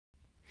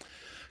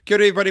Good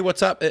everybody,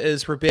 what's up? It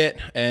is robett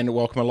and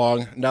welcome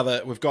along.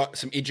 We've got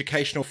some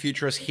educational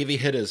futurist heavy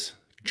hitters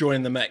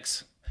joining the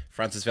mix.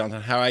 Francis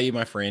Valentine, how are you,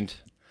 my friend?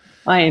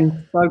 I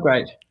am so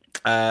great.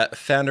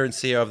 Founder and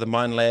CEO of the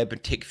Mind Lab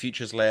and Tech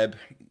Futures Lab,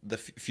 the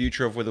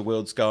future of where the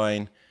world's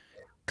going.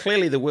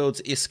 Clearly the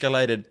world's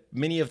escalated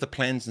many of the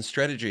plans and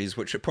strategies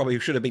which it probably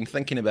should have been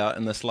thinking about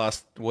in this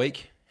last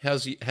week.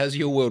 How's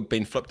your world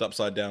been flipped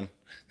upside down?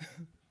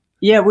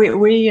 Yeah,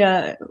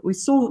 we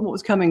saw what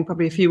was coming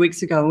probably a few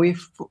weeks ago, and we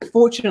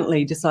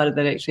fortunately decided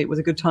that actually it was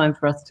a good time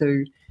for us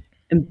to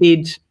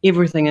embed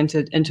everything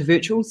into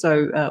virtual.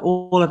 So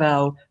all of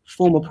our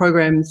formal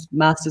programs,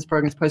 master's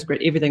programs,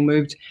 postgrad, everything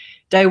moved.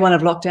 Day one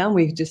of lockdown,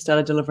 we just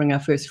started delivering our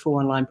first 4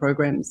 online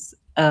programs,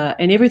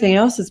 and everything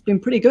else has been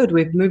pretty good.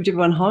 We've moved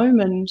everyone home,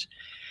 and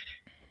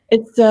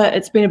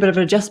it's been a bit of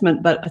an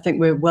adjustment, but I think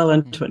we're well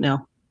into it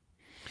now.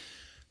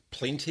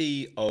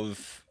 Plenty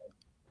of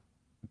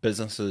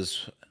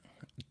businesses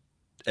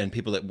and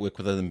people that work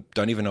with them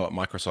don't even know what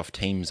Microsoft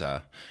Teams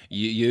are.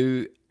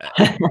 You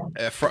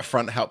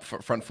front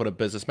footed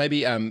business. Maybe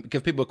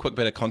give people a quick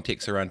bit of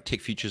context around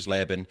Tech Futures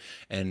Lab and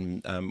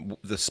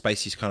the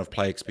space you kind of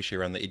play, especially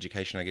around the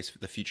education, I guess,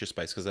 the future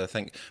space, because I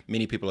think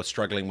many people are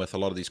struggling with a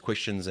lot of these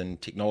questions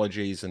and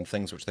technologies and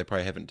things which they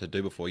probably haven't to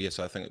do before. Yes,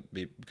 so I think it'd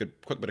be a good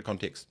quick bit of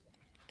context.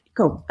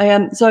 Cool.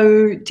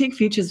 So Tech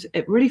Futures,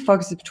 it really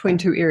focuses between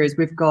two areas.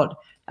 We've got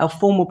our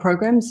formal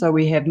programs, so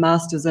we have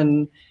masters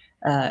in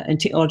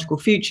technological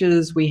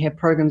futures. We have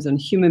programs in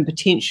human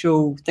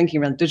potential,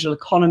 thinking around digital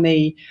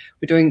economy.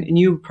 We're doing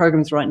new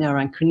programs right now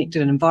around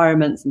connected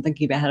environments and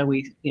thinking about how do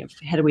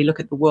we look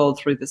at the world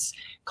through this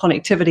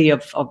connectivity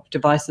of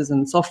devices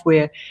and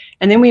software.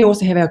 And then we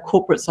also have our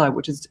corporate side,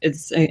 which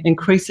is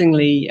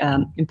increasingly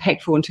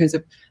impactful in terms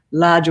of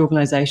large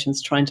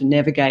organizations trying to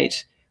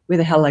navigate where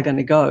the hell they're going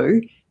to go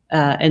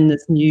in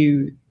this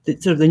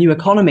the new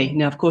economy.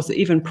 Now, of course,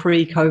 even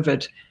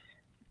pre-COVID,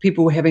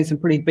 people were having some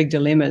pretty big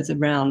dilemmas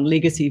around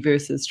legacy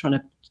versus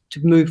trying to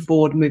move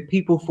forward, move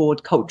people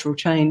forward, cultural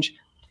change.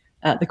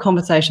 The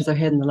conversations I've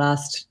had in the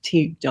last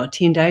 10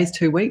 days,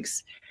 2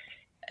 weeks,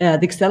 the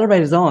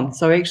accelerator's on.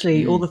 So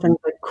actually all the things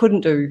I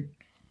couldn't do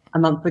a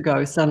month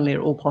ago suddenly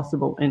are all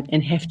possible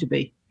and have to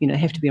be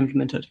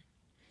implemented.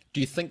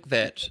 Do you think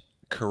that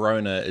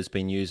Corona is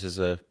being used as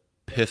a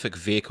perfect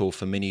vehicle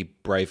for many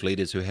brave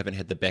leaders who haven't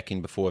had the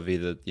backing before of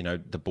either,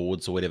 the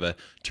boards or whatever,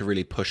 to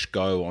really push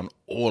go on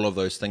all of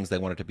those things they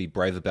wanted to be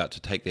brave about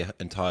to take their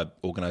entire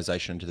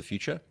organization into the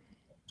future?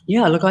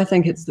 Yeah, look, I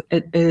think it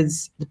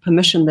is the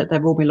permission that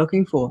they've all been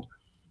looking for.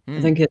 I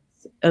think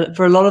it's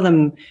for a lot of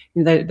them,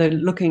 they're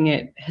looking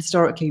at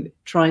historically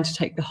trying to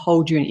take the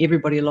whole journey,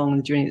 everybody along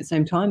the journey at the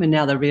same time, and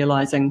now they're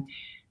realizing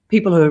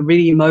people who are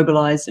really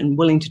mobilized and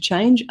willing to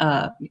change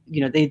are,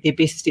 their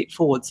best step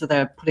forward. So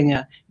they're putting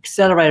an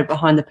accelerator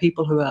behind the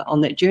people who are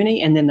on that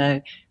journey, and then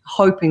they're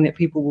hoping that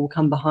people will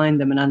come behind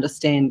them and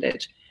understand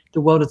that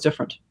the world is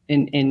different,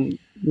 and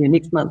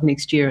next month,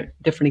 next year,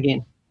 different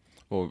again.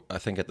 Well, I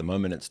think at the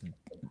moment it's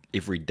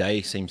every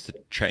day seems to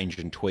change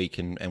and tweak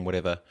and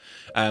whatever.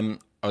 I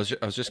was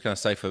just going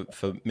to say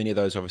for many of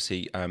those,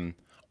 obviously,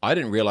 I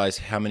didn't realize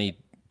how many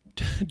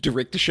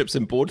directorships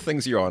and board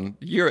things you're on.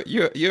 You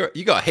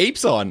got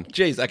heaps on.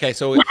 Jeez. Okay,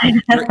 so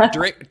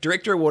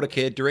director of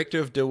Watercare, director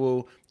of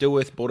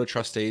Dilworth Board of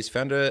Trustees,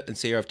 founder and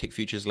CEO of Tech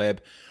Futures Lab,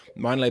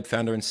 Mind Lab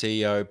founder and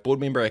CEO, board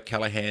member at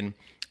Callaghan,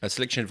 a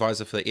selection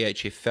advisor for the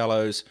EHF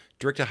Fellows,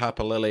 director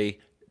Harper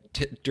Lilly,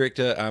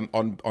 director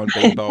on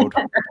Being Bold.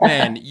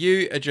 Man,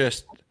 you are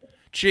just,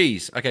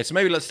 geez. Okay, so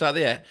maybe let's start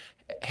there.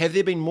 Have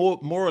there been more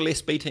or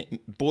less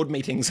board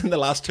meetings in the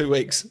last 2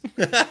 weeks?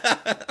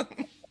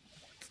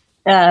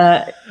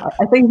 I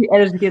think if you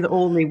added together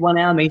all the 1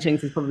 hour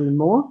meetings is probably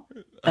more.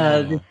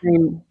 The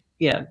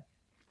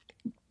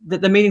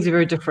meetings are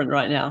very different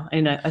right now.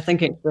 And I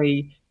think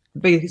actually the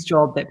biggest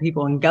job that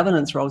people in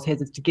governance roles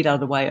has is to get out of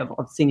the way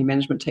of senior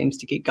management teams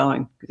to get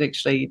going. Because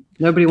actually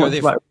nobody wants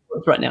to write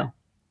reports right now.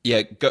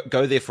 Yeah,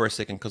 go there for a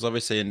second, because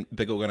obviously in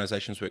big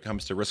organizations where it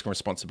comes to risk and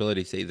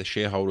responsibility, see the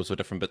shareholders or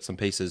different bits and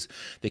pieces,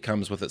 there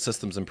comes with it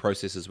systems and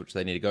processes which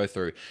they need to go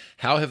through.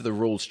 How have the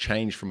rules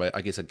changed from,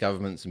 I guess, a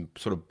governance and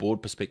sort of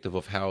board perspective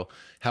of how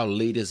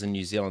leaders in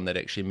New Zealand that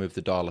actually move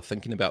the dial are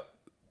thinking about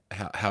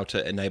how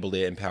to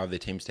empower their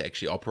teams to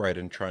actually operate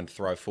and try and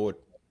thrive forward?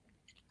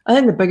 I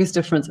think the biggest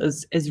difference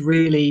is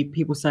really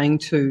people saying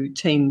to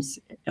teams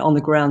on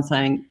the ground,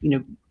 saying,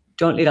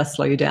 don't let us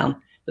slow you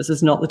down. This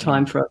is not the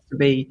time for us to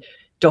be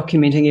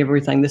documenting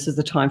everything. This is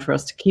the time for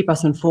us to keep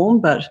us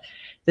informed, but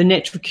the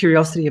natural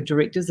curiosity of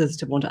directors is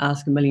to want to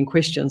ask a million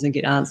questions and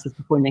get answers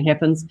before anything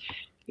happens.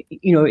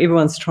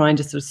 Everyone's trying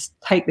to sort of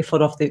take their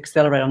foot off the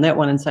accelerator on that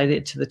one and say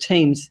that to the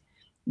teams,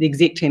 the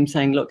exec team,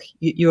 saying, look,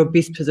 you're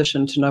best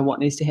positioned to know what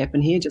needs to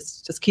happen here.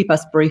 Just keep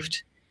us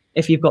briefed.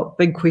 If you've got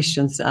big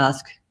questions to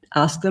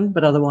ask them,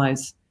 but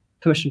otherwise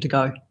permission to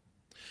go.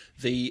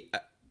 The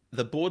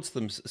boards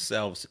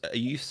themselves, are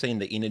you seeing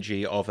the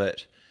energy of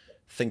it,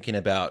 thinking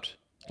about,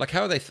 like,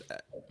 how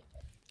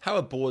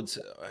are boards,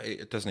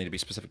 it doesn't need to be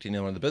specific to any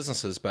one of the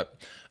businesses,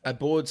 but are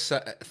boards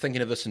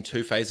thinking of this in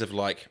two phases of,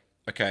 like,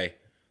 okay,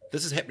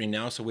 this is happening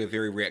now, so we're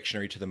very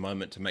reactionary to the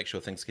moment to make sure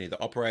things can either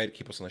operate,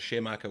 keep us on the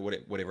share market,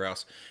 whatever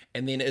else.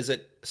 And then is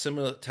it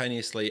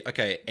simultaneously,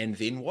 okay, and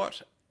then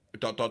what?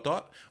 Dot, dot,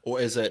 dot?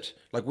 Or is it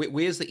like,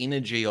 where's the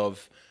energy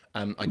of,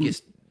 I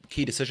guess,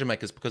 key decision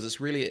makers? Because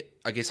it's really,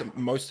 I guess,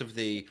 most of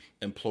the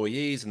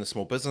employees and the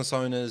small business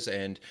owners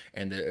and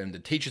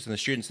the teachers and the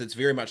students, it's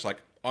very much like,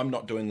 I'm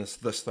not doing this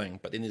thing.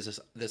 But then there's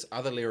this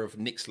other layer of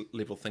next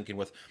level thinking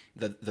with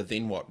the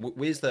then what?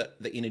 Where's the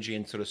energy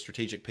and sort of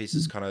strategic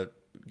pieces kind of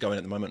going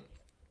at the moment?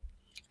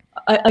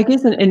 I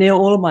guess in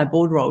all of my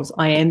board roles,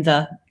 I am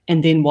the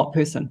and then what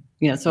person.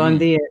 So I'm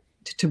there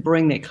to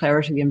bring that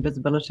clarity and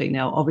visibility.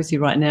 Now, obviously,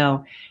 right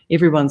now,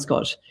 everyone's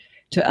got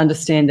to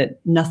understand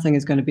that nothing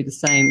is going to be the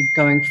same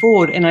going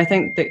forward. And I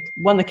think that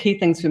one of the key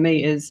things for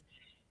me is,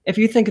 if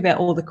you think about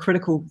all the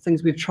critical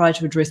things we've tried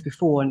to address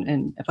before,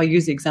 and if I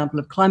use the example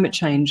of climate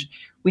change,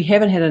 we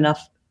haven't had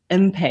enough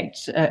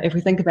impact. If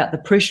we think about the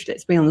pressure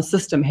that's been on the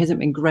system, hasn't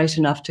been great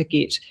enough to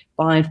get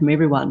buy-in from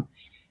everyone.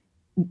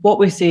 What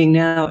we're seeing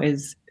now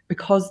is,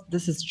 because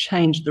this has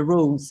changed the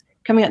rules,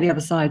 coming out the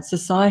other side,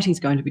 society is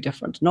going to be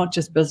different, not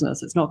just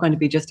business. It's not going to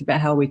be just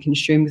about how we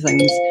consume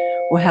things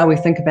or how we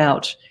think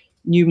about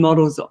new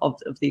models of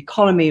the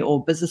economy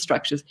or business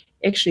structures.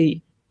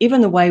 Actually,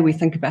 even the way we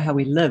think about how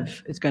we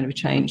live is going to be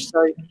changed.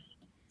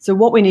 So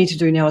what we need to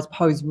do now is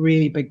pose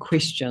really big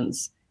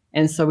questions.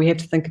 And so we have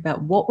to think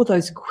about, what will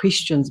those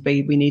questions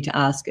be we need to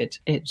ask it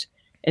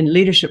in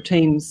leadership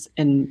teams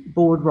and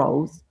board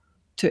roles,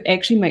 to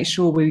actually make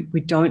sure we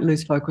don't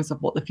lose focus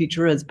of what the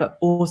future is, but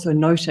also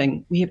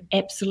noting we have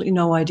absolutely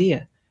no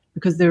idea,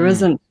 because there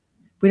isn't,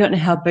 we don't know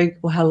how big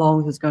or how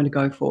long this is going to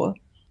go for,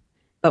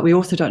 but we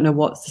also don't know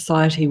what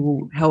society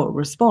how it will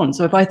respond.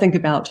 So if I think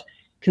about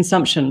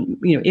consumption,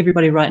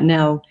 everybody right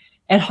now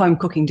at home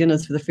cooking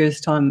dinners for the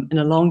first time in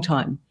a long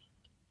time,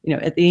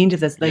 at the end of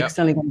this, they're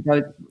suddenly going to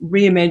go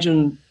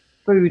reimagine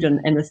food, and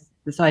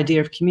this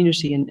idea of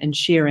community and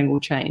sharing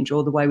will change,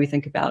 or the way we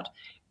think about,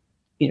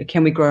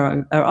 can we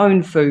grow our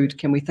own food?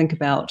 Can we think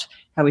about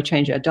how we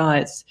change our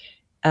diets?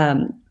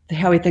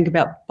 How we think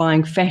about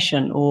buying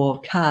fashion or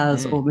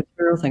cars or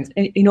material things.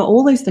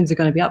 All these things are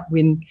going to be up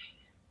when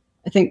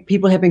I think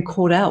people have been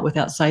caught out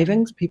without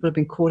savings. People have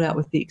been caught out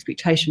with the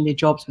expectation their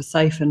jobs were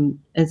safe,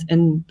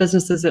 and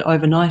businesses that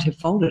overnight have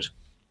folded.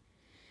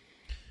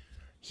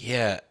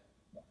 Yeah,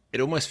 it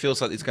almost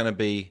feels like there's going to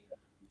be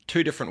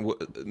two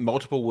different,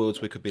 multiple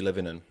worlds we could be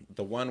living in.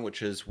 The one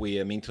which is we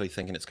are mentally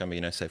thinking it's going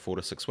to be, say 4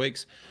 to 6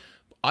 weeks.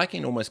 I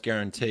can almost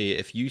guarantee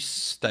if you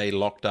stay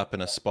locked up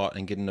in a spot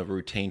and get in a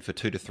routine for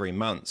 2 to 3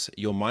 months,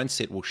 your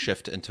mindset will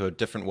shift into a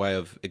different way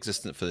of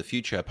existence for the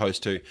future,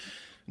 opposed to,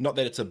 not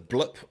that it's a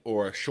blip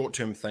or a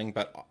short-term thing,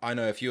 but I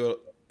know if your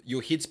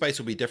headspace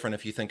will be different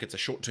if you think it's a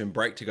short-term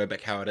break to go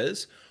back how it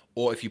is,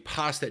 or if you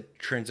pass that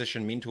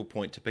transition mental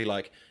point to be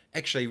like,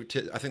 actually,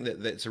 I think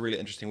that's a really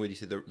interesting word you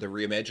said, the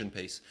reimagine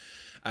piece,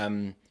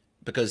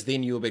 because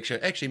then you'll be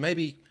actually,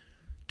 maybe,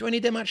 do I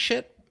need that much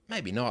shit?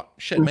 Maybe not.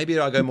 Shit, maybe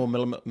I go more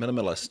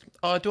minimalist.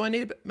 Oh, do I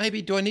need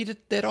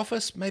that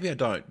office? Maybe I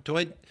don't. Do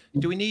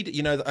we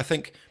need, I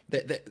think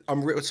that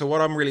so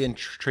what I'm really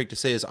intrigued to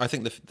see is, I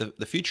think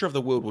the future of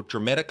the world will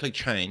dramatically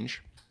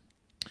change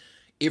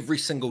every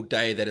single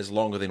day that is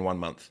longer than 1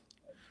 month.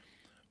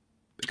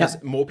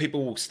 Because more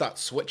people will start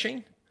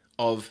switching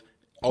of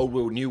old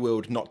world, new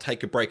world, not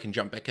take a break and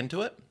jump back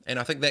into it. And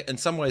I think that in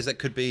some ways it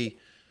could be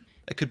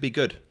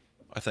good,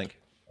 I think.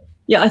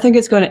 Yeah, I think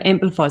it's going to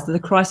amplify. So the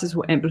crisis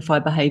will amplify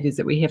behaviours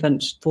that we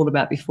haven't thought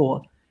about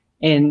before,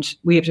 and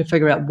we have to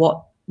figure out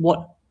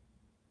what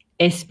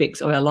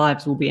aspects of our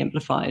lives will be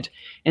amplified.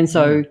 And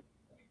so,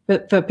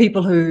 for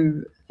people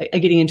who are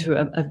getting into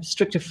a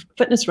stricter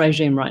fitness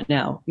regime right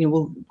now,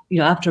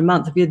 after a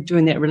month, if you're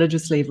doing that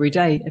religiously every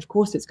day, of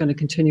course it's going to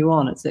continue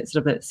on. It's that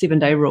sort of a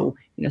 7-day rule.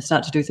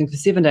 Start to do things for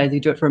 7 days, you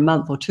do it for a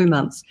month or 2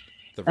 months.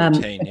 The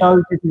routine,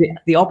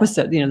 the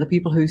opposite, the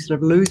people who sort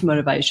of lose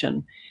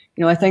motivation.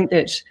 I think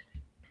that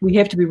we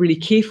have to be really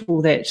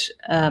careful that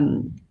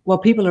while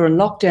people are in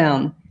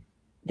lockdown,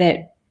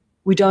 that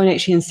we don't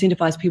actually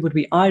incentivize people to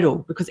be idle,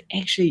 because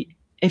actually,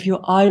 if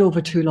you're idle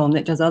for too long,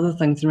 that does other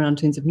things around in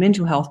terms of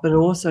mental health, but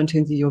also in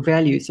terms of your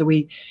value. So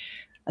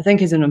I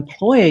think as an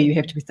employer, you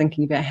have to be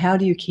thinking about, how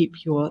do you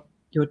keep your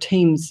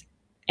teams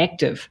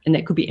active? And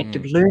that could be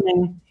active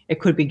learning.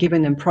 It could be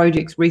giving them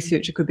projects,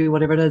 research, it could be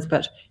whatever it is.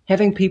 But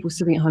having people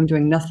sitting at home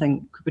doing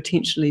nothing could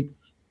potentially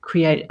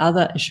create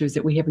other issues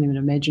that we haven't even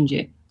imagined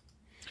yet.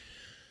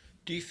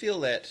 Do you feel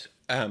that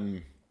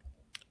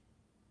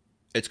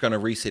it's going to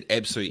reset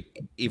absolutely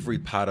every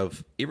part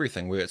of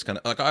everything, where it's going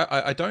to, like,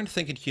 I don't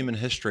think in human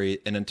history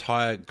an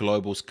entire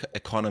global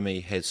economy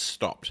has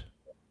stopped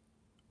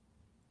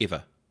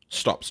ever.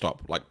 Stop,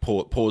 like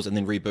pause and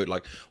then reboot.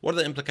 Like, what are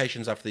the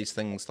implications after these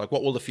things? Like,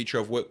 what will the future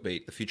of work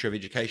be? The future of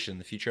education,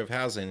 the future of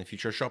housing, the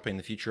future of shopping,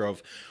 the future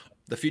of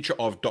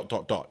dot,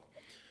 dot, dot.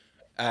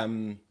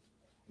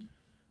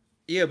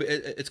 Yeah, but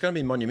it's going to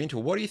be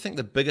monumental. What do you think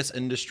the biggest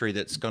industry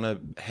that's going to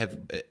have,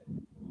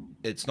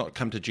 it's not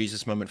come to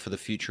Jesus moment for the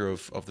future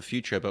of the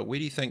future, but what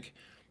do you think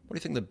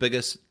the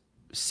biggest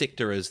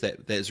sector is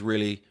that is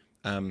really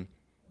going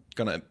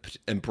to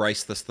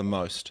embrace this the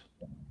most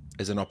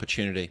as an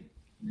opportunity?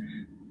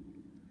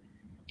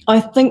 I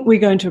think we're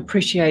going to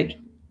appreciate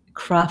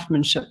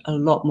craftsmanship a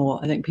lot more.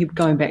 I think people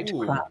going back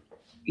to craft.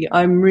 Yeah,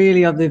 I'm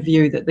really of the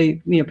view that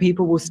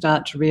people will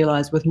start to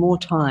realize with more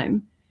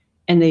time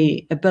and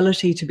the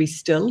ability to be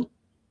still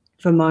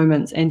for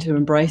moments and to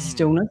embrace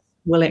stillness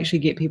will actually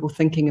get people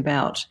thinking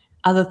about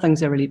other things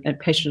they're really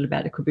passionate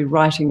about. It could be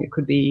writing, it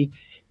could be,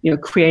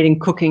 creating,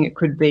 cooking, it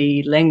could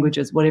be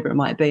languages, whatever it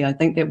might be. I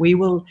think that we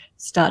will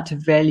start to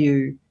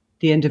value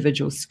the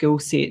individual skill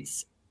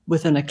sets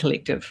within a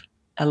collective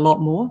a lot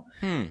more,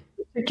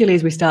 particularly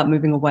as we start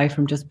moving away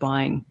from just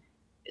buying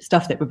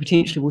stuff that we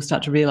potentially will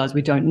start to realize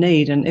we don't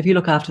need. And if you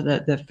look after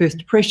the First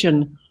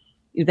Depression,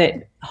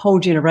 that whole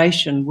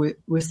generation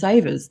were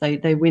savers.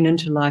 They went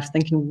into life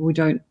thinking, we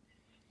don't,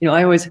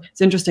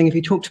 it's interesting if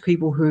you talk to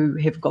people who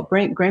have got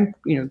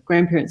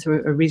grandparents who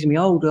are reasonably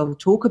old, they'll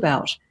talk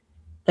about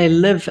they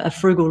live a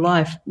frugal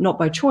life, not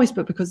by choice,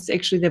 but because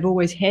actually they've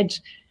always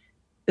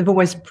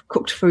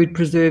cooked food,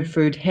 preserved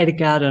food, had a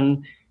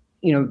garden,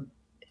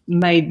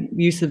 made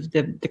use of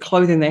the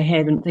clothing they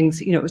had and things.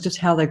 It was just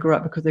how they grew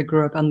up because they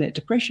grew up under that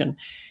depression.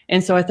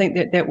 And so I think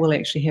that will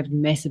actually have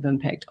massive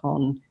impact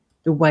on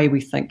the way we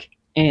think.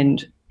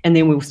 And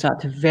then we'll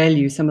start to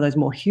value some of those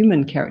more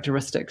human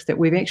characteristics that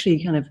we've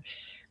actually kind of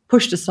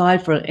pushed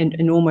aside for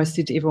and almost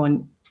said to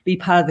everyone, be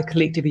part of the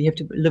collective. You have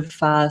to live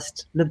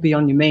fast, live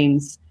beyond your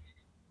means,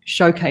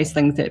 showcase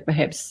things that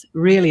perhaps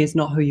really is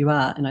not who you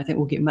are. And I think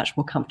we'll get much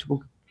more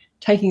comfortable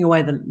taking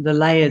away the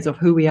layers of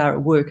who we are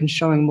at work and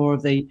showing more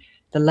of the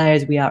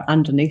layers we are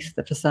underneath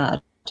the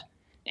facade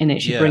and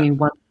actually bringing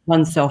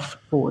oneself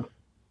forward.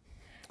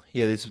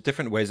 Yeah, there's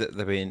different ways that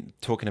they've been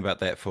talking about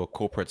that for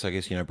corporates, I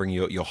guess, bring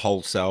your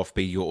whole self,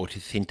 be your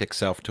authentic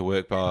self to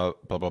work, blah,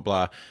 blah, blah,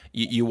 blah.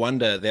 You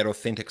wonder that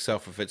authentic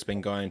self, if it's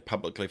been going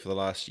publicly for the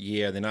last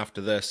year, then after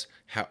this,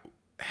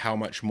 how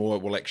much more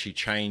it will actually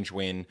change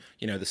when,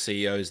 the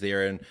CEO's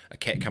there and a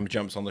cat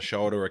jumps on the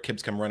shoulder or a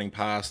kid's come running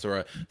past or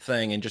a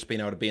thing, and just being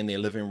able to be in their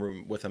living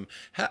room with them.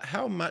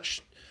 How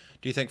much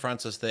do you think,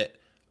 Francis, that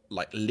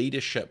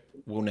leadership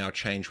will now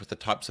change with the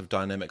types of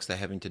dynamics they're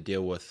having to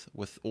deal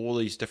with all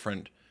these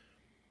different...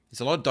 There's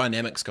a lot of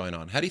dynamics going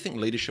on. How do you think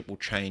leadership will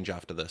change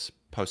after this,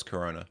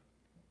 post-corona?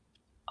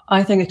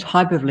 I think a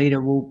type of leader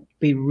will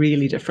be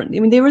really different. I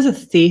mean, there is a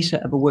theatre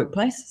of a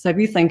workplace. So if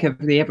you think of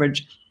the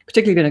average,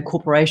 particularly in a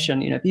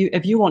corporation,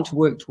 if you want to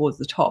work towards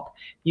the top,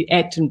 you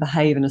act and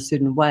behave in a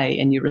certain way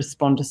and you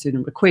respond to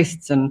certain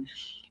requests.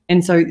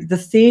 And so the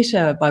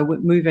theatre, by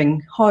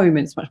moving home,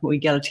 it's much more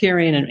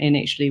egalitarian, and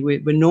actually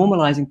we're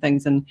normalising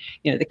things, and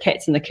the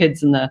cats and the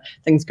kids and the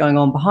things going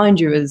on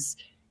behind you is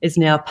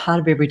now part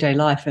of everyday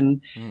life.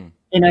 And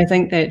I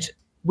think that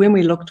when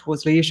we look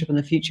towards leadership in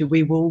the future,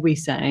 we will be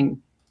saying,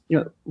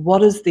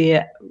 what is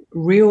their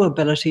real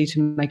ability to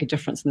make a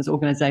difference in this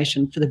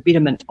organisation for the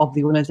betterment of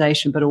the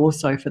organisation, but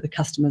also for the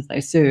customers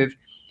they serve.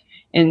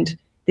 And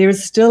there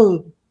is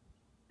still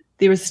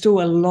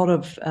a lot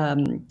of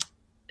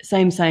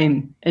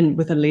same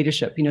within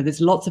leadership.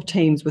 There's lots of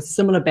teams with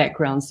similar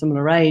backgrounds,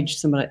 similar age,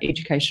 similar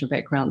educational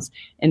backgrounds,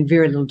 and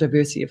very little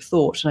diversity of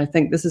thought. And I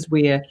think this is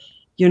where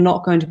you're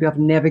not going to be able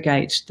to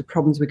navigate the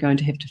problems we're going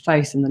to have to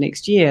face in the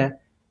next year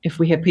if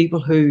we have people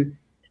who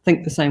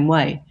think the same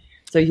way.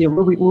 So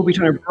we'll be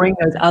trying to bring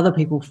those other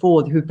people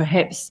forward who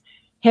perhaps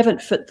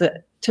haven't fit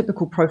the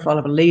typical profile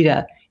of a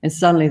leader, and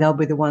suddenly they'll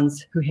be the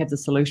ones who have the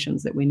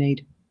solutions that we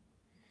need.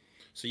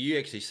 So you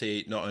actually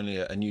see not only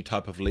a new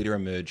type of leader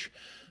emerge,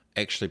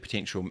 actually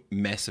potential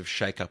massive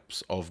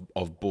shake-ups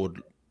of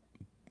board,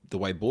 the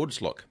way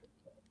boards look.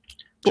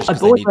 I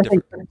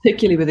think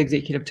particularly with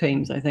executive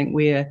teams, I think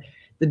where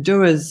the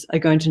doers are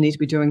going to need to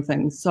be doing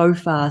things so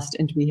fast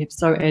and to be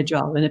so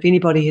agile. And if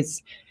anybody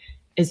has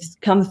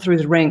come through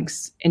the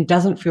ranks and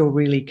doesn't feel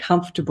really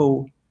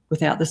comfortable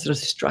without the sort of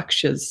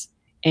structures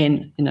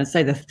and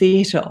say the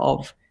theatre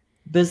of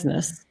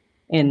business,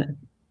 and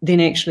then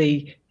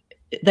actually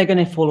they're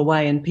going to fall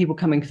away, and people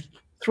coming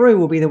through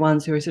will be the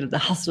ones who are sort of the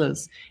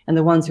hustlers and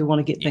the ones who want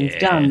to get things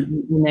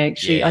done. And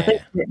actually, I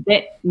think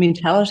that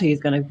mentality is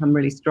going to become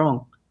really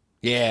strong.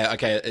 Yeah,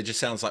 okay. It just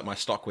sounds like my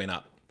stock went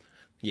up.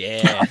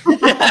 Yeah.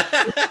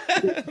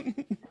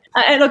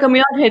 And look, I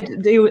mean, I've had to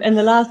deal in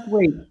the last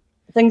week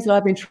things that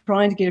I've been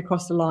trying to get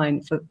across the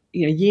line for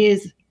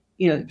years,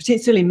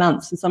 potentially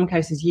months, in some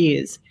cases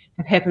years,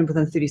 have happened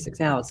within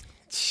 36 hours.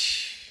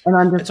 And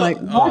I'm just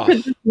why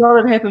could this not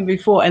have happened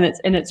before? And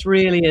it's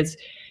really is.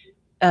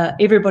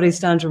 Everybody's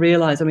starting to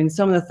realise. I mean,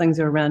 some of the things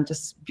are around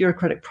just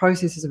bureaucratic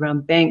processes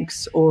around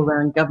banks or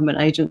around government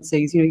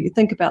agencies. You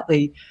think about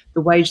the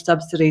wage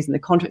subsidies and the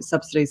contract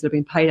subsidies that have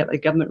been paid out by the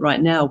government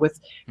right now with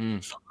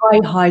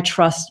high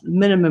trust,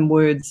 minimum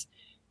words,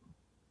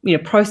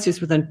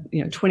 processed within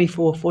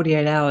 24,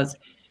 48 hours.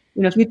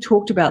 If you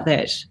talked about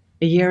that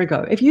a year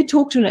ago, if you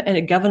talked in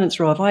a governance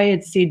role, if I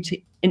had said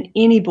in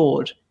any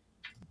board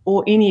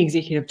or any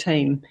executive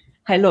team,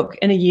 hey, look,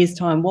 in a year's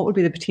time, what would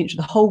be the potential?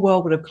 The whole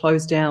world would have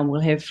closed down.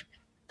 We'll have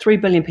 3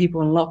 billion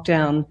people in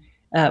lockdown.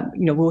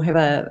 we'll have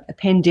a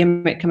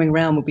pandemic coming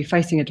around, we'll be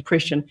facing a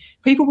depression,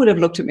 people would have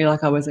looked at me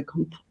like I was a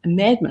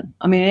madman.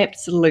 I mean,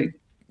 absolute.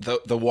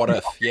 The what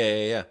if,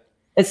 yeah.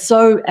 It's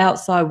so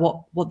outside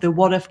what the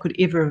what if could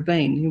ever have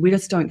been. We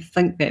just don't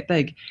think that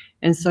big.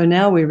 And so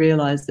now we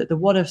realize that the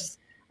what ifs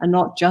are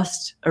not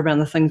just around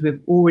the things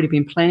we've already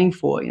been planning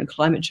for,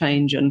 climate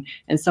change and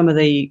some of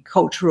the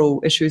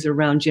cultural issues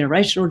around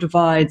generational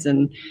divides,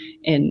 and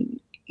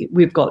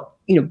we've got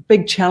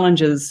big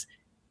challenges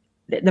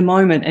at the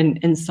moment and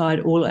inside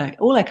all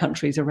our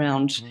countries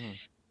around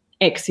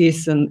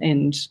access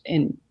and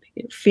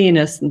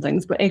fairness and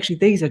things. But actually,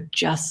 these are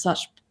just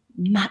such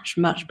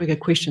much bigger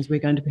questions we're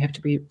going to have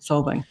to be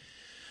solving.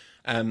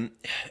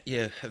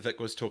 Yeah, Vic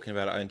was talking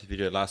about it. I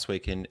interviewed her last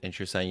week, and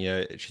she was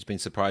saying, she's been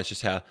surprised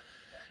just how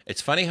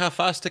it's funny how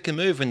fast it can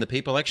move when the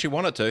people actually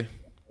want it to.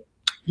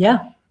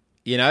 Yeah.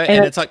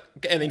 And it's like,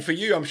 and then for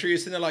you, I'm sure you're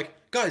sitting there like,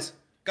 guys,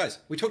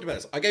 we talked about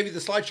this. I gave you the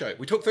slideshow.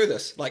 We talked through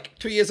this like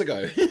 2 years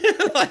ago.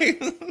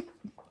 Like,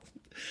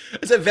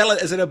 is it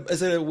valid? Is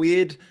it a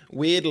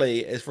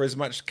weirdly, as for as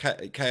much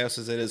chaos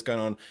as it is going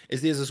on,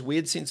 is there this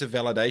weird sense of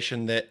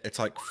validation that it's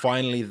like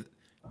finally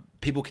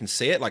people can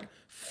see it? Like,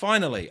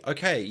 finally,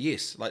 okay,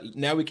 yes, like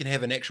now we can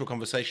have an actual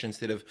conversation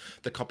instead of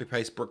the copy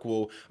paste brick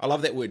wall. I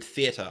love that word,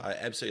 theatre. I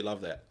absolutely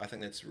love that. I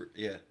think that's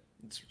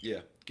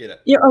get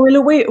it. Yeah, I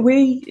mean,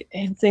 we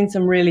have seen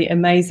some really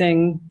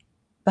amazing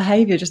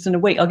behaviour just in a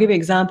week. I'll give you an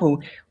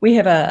example. We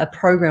have a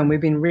program, we've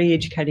been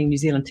re-educating New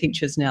Zealand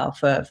teachers now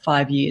for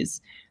 5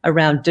 years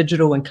around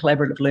digital and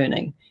collaborative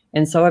learning.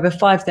 And so over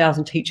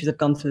 5,000 teachers have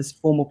gone through this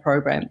formal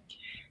program.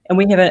 And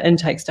we have an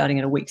intake starting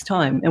in a week's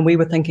time. And we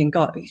were thinking,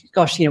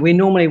 gosh, we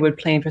normally would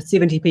plan for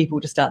 70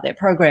 people to start that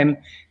program.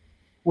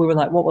 We were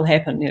like, what will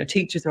happen?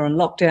 Teachers are on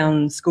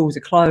lockdown, schools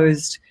are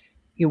closed.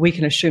 We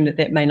can assume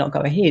that may not go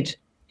ahead.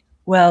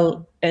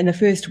 Well, in the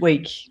first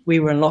week, we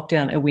were in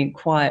lockdown. It went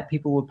quiet.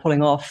 People were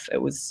pulling off.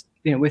 It was,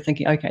 we're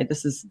thinking, okay,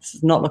 this is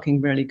not looking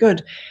really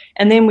good.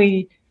 And then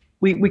we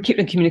kept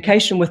in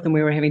communication with them.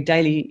 We were having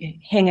daily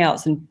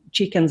hangouts and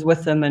check-ins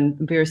with them and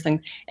various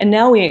things. And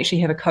now we actually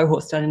have a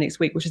cohort starting next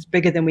week, which is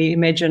bigger than we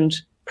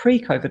imagined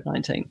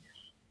pre-COVID-19.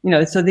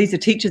 So these are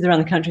teachers around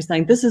the country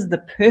saying, this is the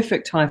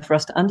perfect time for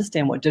us to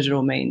understand what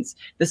digital means.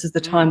 This is the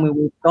time where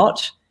we've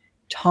got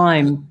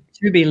time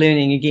to be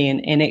learning again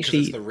and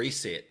actually. It's the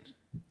reset.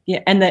 Yeah,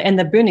 and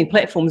the burning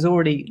platform's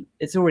already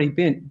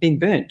been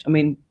burnt. I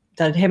mean,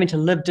 they're having to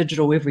live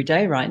digital every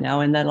day right now,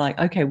 and they're like,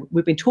 okay,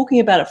 we've been talking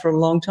about it for a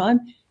long time.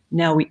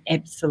 Now we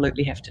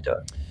absolutely have to do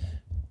it.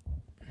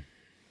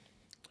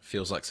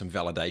 Feels like some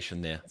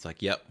validation there. It's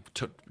like, yep,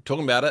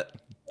 talking about it,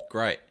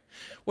 great.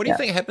 What do you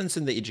think happens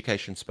in the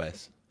education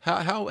space?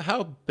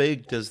 How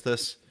big does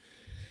this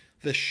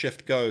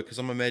shift go? Because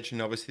I'm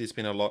imagining obviously there's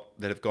been a lot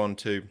that have gone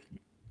to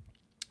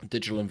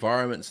digital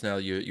environments now.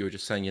 You were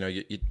just saying,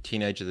 your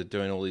teenagers are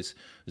doing all these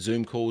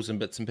Zoom calls and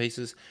bits and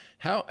pieces.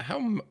 How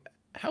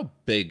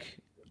big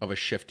of a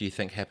shift do you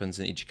think happens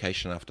in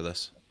education after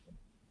this?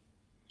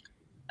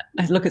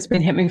 Look, it's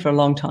been happening for a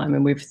long time,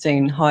 and we've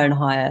seen higher and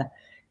higher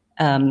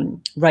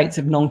rates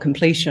of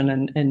non-completion,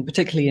 and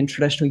particularly in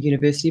traditional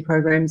university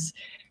programs.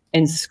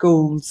 And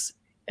schools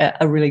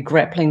are really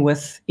grappling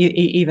with,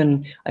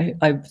 even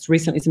I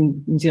recently,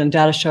 some New Zealand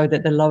data showed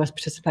that the lowest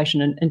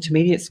participation in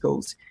intermediate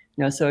schools.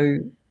 So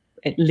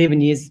at 11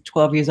 years,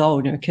 12 years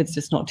old, kids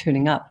just not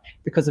turning up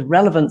because of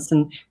relevance.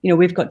 And,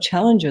 we've got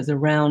challenges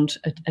around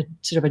a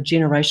sort of a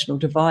generational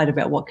divide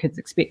about what kids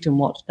expect and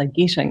what they're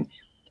getting.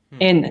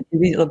 And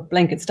this is a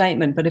blanket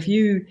statement, but if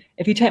you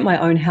take my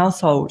own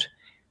household,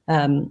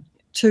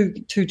 two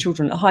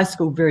children at high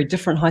school, very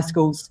different high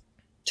schools,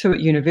 two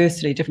at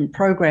university, different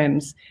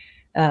programs,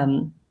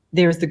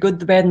 there is the good,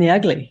 the bad, and the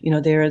ugly.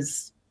 There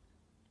is,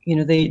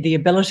 the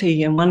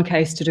ability in one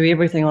case to do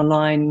everything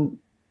online,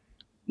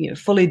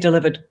 fully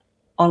delivered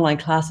online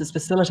classes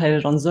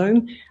facilitated on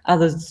Zoom.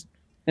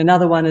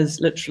 Another one is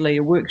literally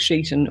a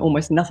worksheet and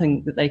almost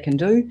nothing that they can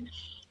do.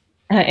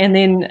 And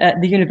then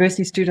the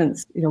university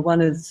students,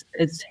 one is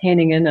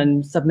handing in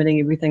and submitting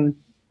everything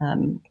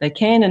they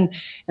can, and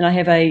I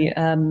have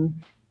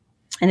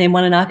and then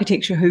one in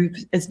architecture who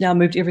has now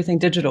moved everything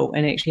digital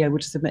and actually able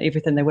to submit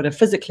everything they would have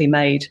physically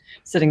made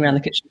sitting around the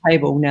kitchen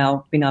table,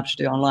 now being able to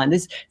do online.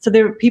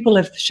 So people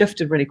have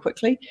shifted really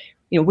quickly.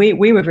 We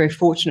were very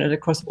fortunate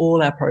across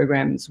all our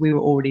programs. We were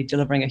already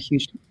delivering a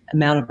huge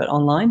amount of it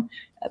online,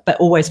 but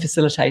always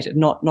facilitated,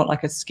 not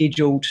like a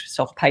scheduled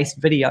self-paced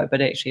video,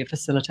 but actually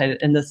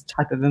facilitated in this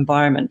type of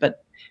environment,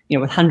 but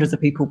with hundreds of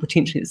people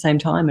potentially at the same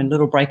time in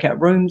little breakout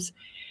rooms.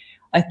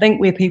 I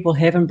think where people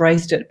have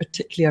embraced it,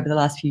 particularly over the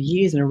last few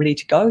years and are ready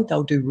to go,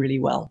 they'll do really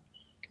well.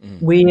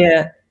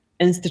 Where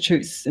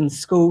institutes and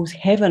schools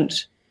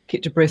haven't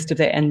kept abreast of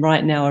that and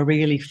right now are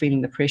really feeling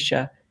the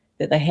pressure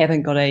that they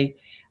haven't got a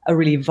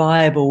really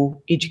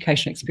viable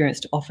education experience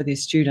to offer their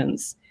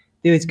students,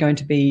 there is going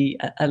to be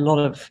a lot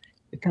of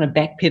kind of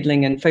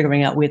backpedaling and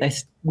figuring out where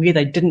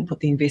they didn't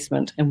put the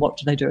investment and what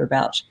do they do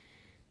about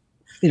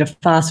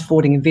fast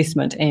forwarding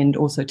investment and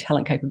also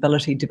talent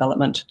capability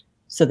development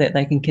so that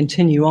they can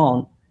continue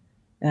on.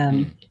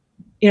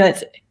 you know,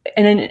 it's,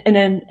 and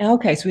in our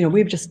case, you know,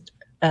 we've just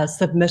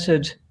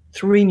submitted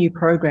 3 new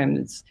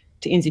programs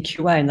to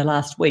NZQA in the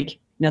last week.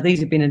 Now, these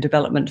have been in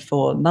development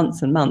for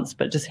months and months,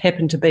 but just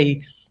happened to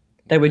be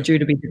they were due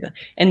to be.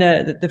 And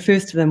the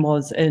first of them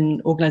was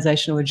in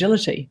organizational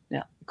agility.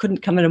 Now,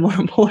 couldn't come at a more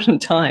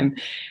important time.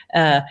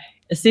 The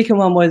second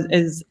one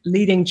is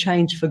leading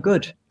change for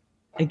good.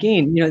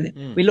 Again, you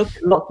know, we looked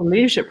at lots of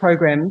leadership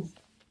programs,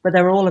 but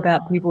they were all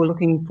about people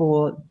looking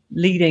for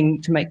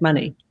leading to make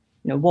money.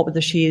 You know, what were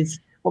the shares,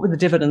 what were the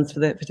dividends for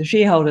the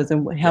shareholders,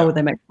 and how would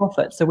they make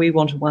profit? So we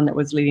wanted one that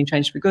was leading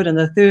change for good. And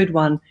the third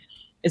one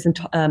is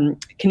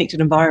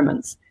connected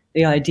environments.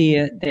 The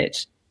idea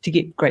that to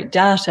get great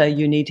data,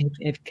 you need to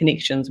have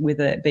connections,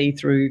 whether it be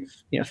through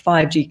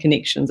 5G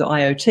connections or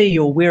IoT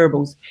or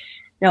wearables.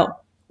 Now,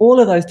 all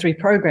of those 3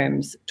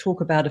 programs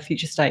talk about a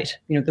future state,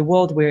 you know, the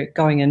world we're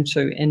going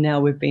into, and now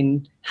we've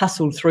been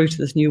hustled through to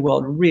this new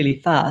world really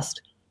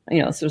fast,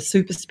 you know, sort of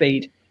super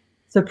speed.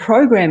 So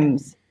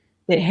programs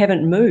that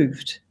haven't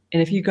moved,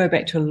 and if you go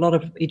back to a lot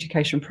of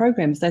education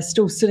programs, they're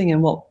still sitting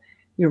in what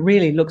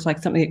really looks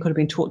like something that could have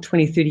been taught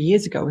 20, 30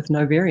 years ago with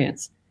no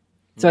variance.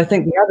 So I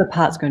think the other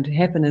part's going to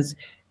happen is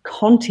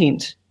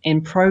content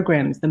and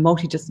programs, the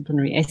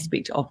multidisciplinary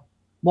aspect of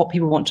what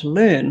people want to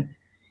learn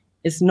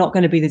is not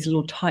going to be these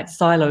little tight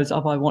silos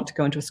of I want to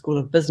go into a school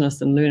of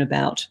business and learn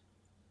about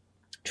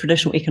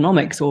traditional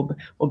economics or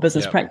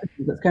business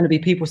practices. It's going to be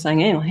people saying,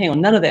 hang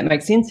on, none of that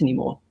makes sense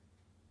anymore.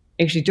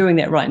 Actually doing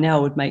that right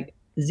now would make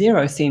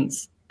 0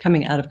 sense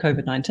coming out of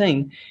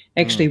COVID-19.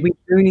 Actually, we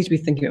do need to be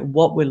thinking about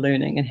what we're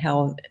learning and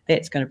how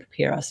that's going to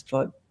prepare us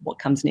for what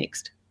comes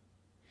next.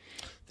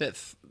 That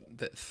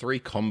 3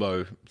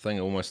 combo thing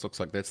almost looks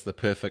like that's the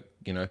perfect,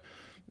 you know,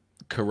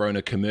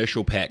 Corona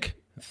commercial pack.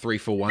 3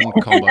 for 1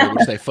 combo,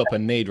 which they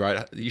flipping need,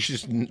 right? You should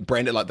just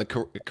brand it like the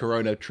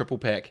Corona triple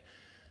pack.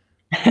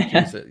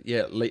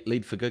 Yeah,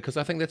 lead for good, because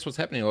I think that's what's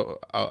happening.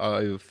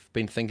 I've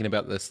been thinking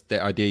about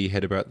that idea you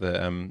had about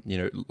the, you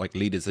know, like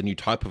leaders, a new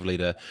type of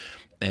leader,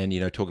 and, you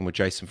know, talking with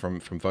Jason from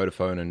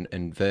Vodafone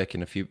and Vic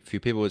and a few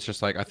people. It's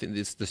just like, I think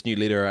this new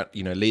leader,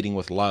 you know, leading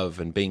with love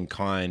and being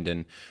kind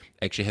and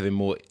actually having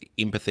more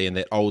empathy, and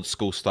that old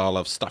school style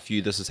of stuff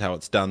you, this is how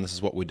it's done, this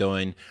is what we're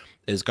doing,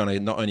 is going to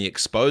not only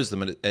expose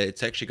them,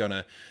 it's actually going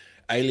to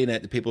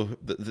alienate the people,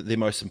 their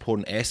most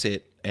important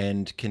asset,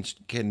 and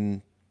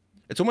can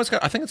it's almost,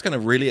 I think it's going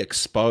to really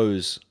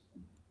expose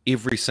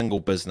every single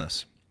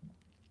business.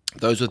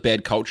 Those with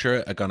bad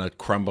culture are going to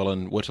crumble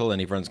and whittle, and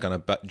everyone's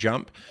going to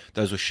jump.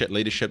 Those with shit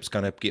leadership's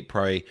going to get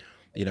probably,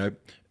 you know,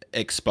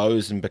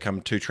 exposed and become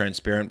too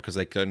transparent because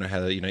they don't know how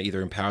to, you know,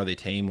 either empower their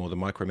team or the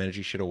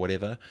micromanage shit or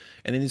whatever.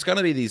 And then there's going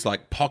to be these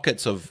like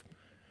pockets of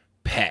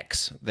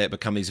packs that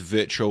become these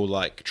virtual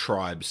like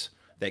tribes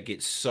that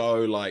get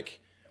so like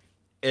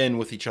in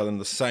with each other in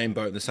the same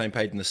boat, in the same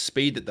page, and the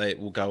speed that they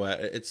will go at.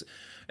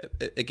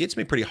 It gets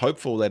me pretty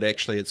hopeful that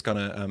actually it's going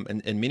to,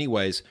 in many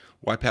ways,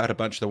 wipe out a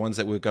bunch of the ones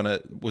that was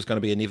going to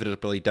be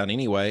inevitably done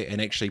anyway,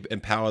 and actually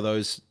empower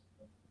those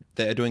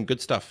that are doing good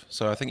stuff.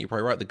 So I think you're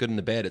probably right. The good and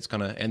the bad,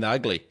 and the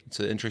ugly. It's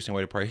an interesting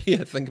way to probably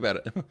think about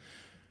it.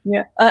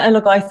 Yeah, and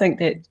look, I think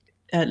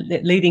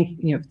that leading,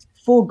 you know,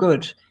 for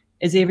good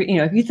is you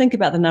know, if you think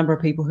about the number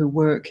of people who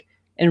work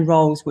in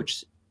roles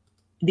which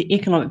the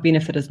economic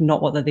benefit is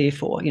not what they're there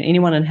for. You know,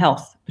 anyone in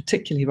health,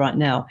 particularly right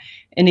now,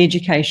 in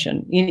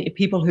education,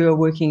 people who are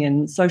working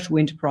in social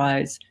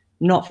enterprise,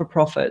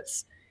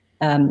 not-for-profits,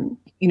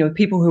 you know,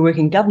 people who work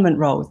in government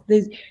roles.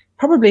 There's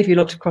probably, if you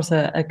looked across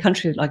a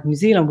country like New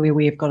Zealand, where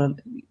we have got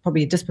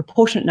probably a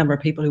disproportionate number of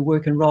people who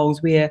work in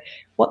roles where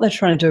what they're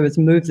trying to do is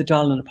move the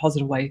dial in a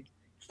positive way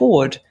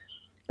forward.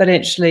 But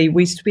actually,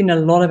 we spend a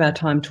lot of our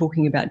time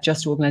talking about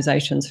just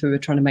organizations who are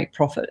trying to make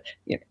profit.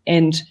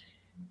 And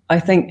I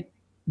think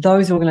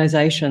those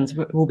organizations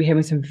will be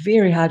having some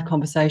very hard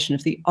conversation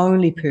if the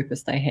only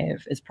purpose they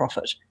have is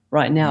profit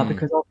right now,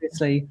 because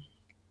obviously,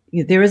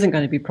 you know, there isn't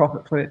going to be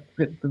profit for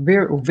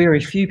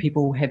very few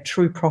people who have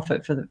true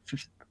profit for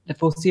the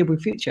foreseeable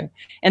future.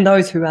 And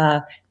those who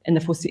are in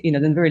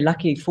the very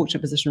lucky,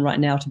 fortunate position right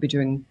now to be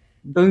doing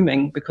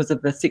booming because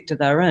of the sector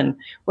they're in,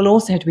 will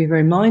also have to be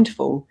very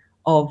mindful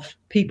of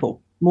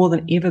people more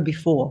than ever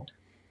before,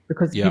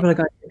 because people are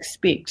going to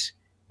expect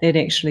that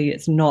actually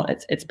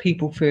it's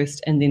people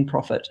first and then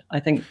profit. I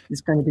think is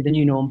going to be the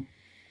new norm.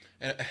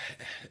 And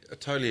I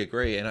totally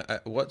agree. And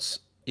what's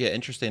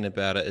interesting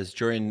about it is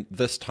during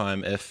this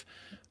time, if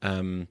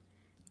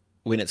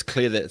when it's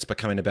clear that it's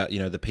becoming about, you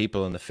know, the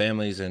people and the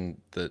families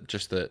and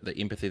the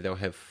empathy they'll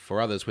have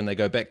for others, when they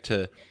go back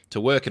to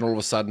work and all of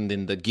a sudden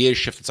then the gears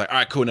shift, it's like, all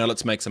right, cool, now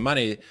let's make some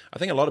money. I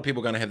think a lot of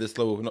people are going to have this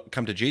little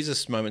come to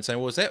Jesus moment saying,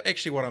 well, is that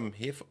actually what I'm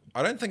here for?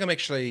 I don't think I'm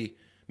actually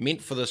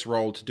meant for this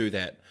role to do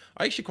that.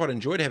 I actually quite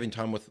enjoyed having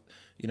time with,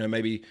 you know,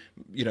 maybe,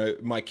 you know,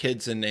 my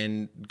kids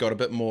and got a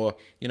bit more,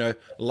 you know,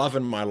 love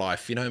in my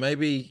life, you know,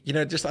 maybe, you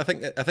know, just I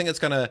think it's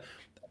going to,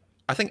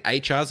 I think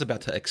HR is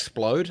about to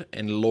explode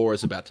and law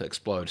is about to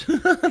explode.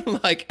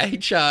 Like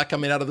HR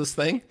coming out of this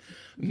thing,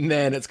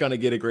 man, it's going to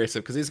get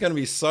aggressive because there's going to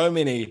be so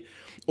many,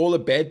 all the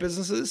bad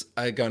businesses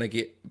are going to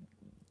get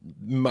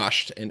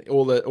mushed, and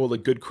all the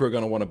good crew are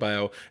going to want to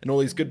bail, and all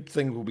these good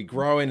things will be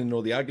growing, and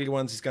all the ugly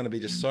ones is going to be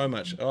just so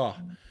much. Oh,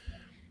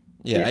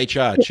 yeah,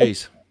 HR,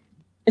 jeez.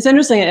 It's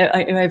interesting.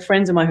 I have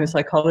friends of mine who are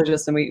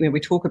psychologists, and we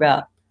talk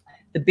about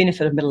the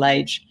benefit of middle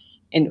age.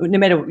 And no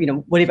matter,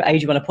 whatever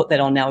age you want to put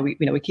that on now,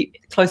 we keep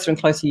closer and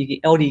closer. You get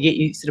older,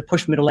 you sort of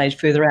push middle age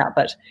further out.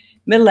 But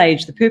middle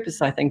age, the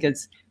purpose, I think,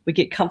 is we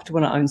get comfortable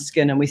in our own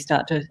skin and we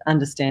start to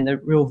understand the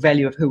real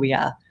value of who we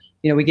are.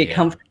 We get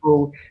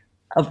comfortable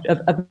of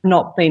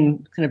not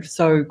being kind of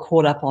so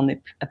caught up on the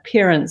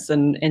appearance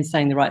and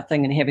saying the right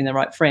thing and having the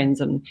right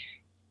friends and,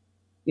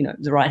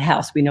 the right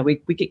house. We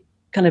get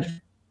kind of,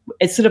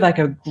 it's sort of like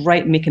a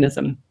great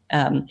mechanism.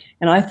 And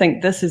I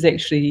think this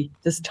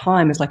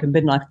time is like a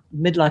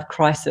midlife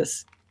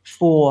crisis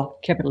for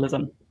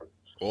capitalism.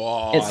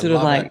 Oh, it's sort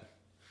of like, it.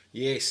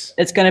 Yes,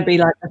 it's going to be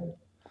like,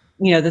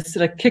 this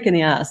sort of kick in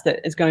the ass that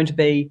is going to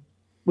be,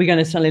 we're going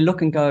to suddenly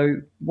look and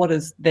go, what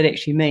does that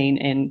actually mean?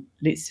 And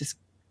let's just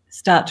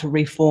start to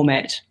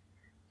reformat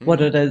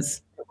what it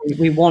is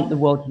we want the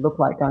world to look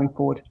like going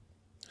forward.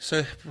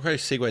 So probably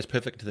segues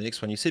perfect to the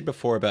next one. You said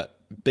before about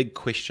big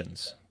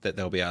questions that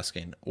they'll be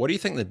asking. What do you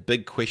think the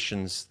big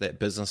questions that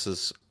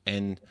businesses,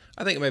 and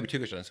I think maybe two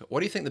questions. What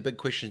do you think the big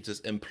questions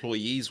is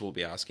employees will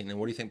be asking, and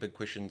what do you think big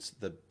questions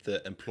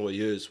the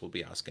employers will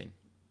be asking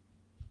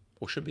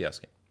or should be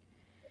asking?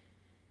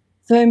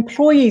 So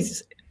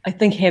employees, I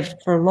think, have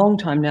for a long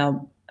time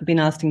now been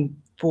asking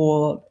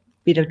for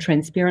better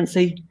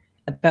transparency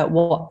about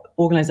what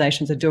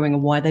organizations are doing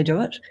and why they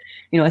do it.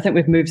 I think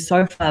we've moved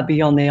so far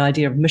beyond the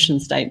idea of mission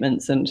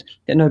statements and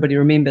that nobody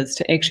remembers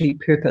to actually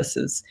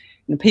purposes.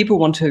 People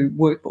want to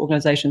work for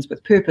organizations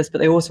with purpose, but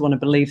they also want to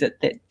believe that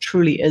that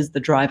truly is the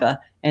driver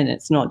and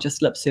it's not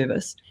just lip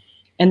service.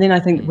 And then I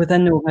think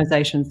within the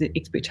organizations, the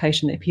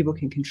expectation that people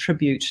can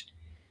contribute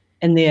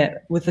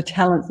with the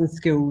talents and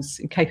skills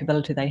and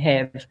capability they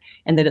have,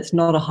 and that it's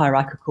not a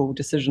hierarchical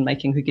decision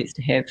making who gets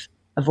to have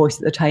a voice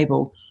at the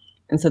table.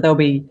 And so there'll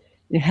be,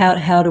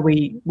 how do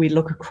we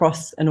look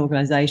across an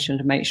organization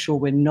to make sure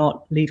we're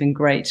not leaving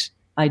great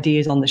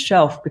ideas on the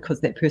shelf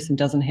because that person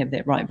doesn't have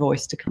that right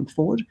voice to come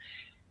forward.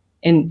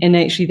 And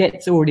actually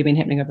that's already been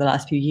happening over the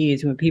last few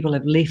years when people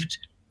have left,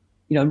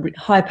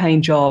 high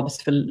paying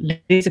jobs for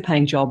lesser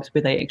paying jobs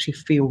where they actually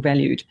feel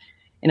valued.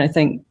 And I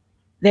think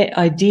that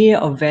idea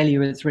of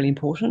value is really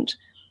important.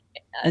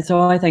 And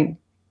so I think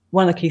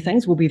one of the key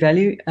things will be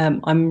value.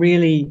 I'm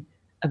really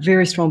a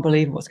very strong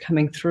believer of what's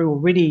coming through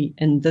already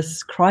in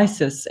this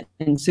crisis,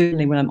 and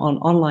certainly when I'm on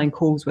online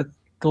calls with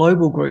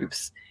global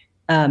groups,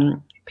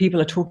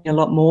 people are talking a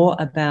lot more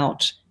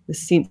about the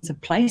sense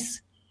of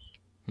place,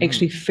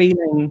 actually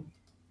feeling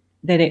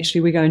that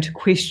actually we're going to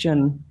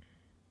question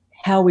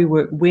how we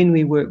work, when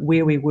we work,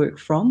 where we work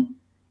from,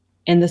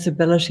 and this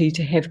ability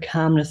to have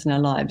calmness in our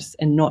lives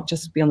and not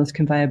just be on this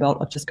conveyor belt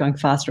of just going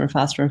faster and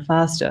faster and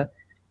faster.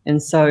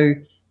 And so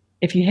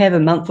if you have a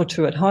month or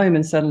two at home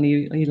and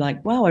suddenly you're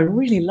like, wow, I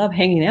really love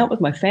hanging out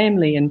with my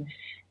family.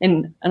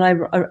 And I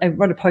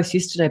wrote a post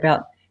yesterday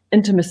about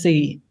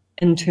intimacy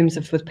in terms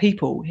of with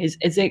people.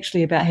 It's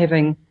actually about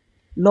having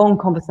long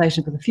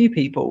conversations with a few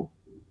people,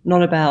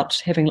 not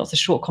about having lots of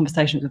short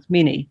conversations with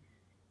many.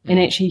 And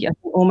actually, I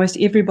think almost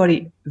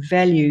everybody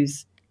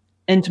values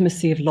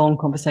intimacy of long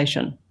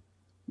conversation.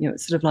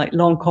 It's sort of like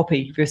long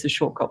copy versus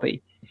short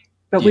copy.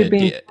 But we've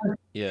been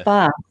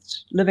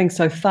fast, living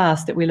so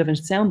fast that we live in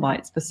sound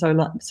bites for so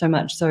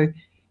much. So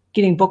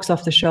getting books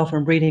off the shelf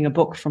and reading a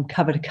book from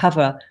cover to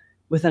cover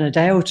within a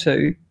day or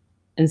two,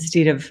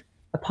 instead of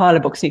a pile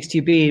of books next to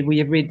your bed where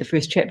you've read the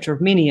first chapter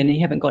of many and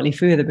you haven't got any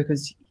further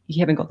because you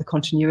haven't got the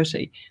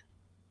continuity.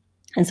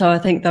 And so I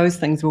think those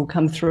things will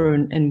come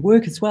through and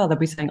work as well. They'll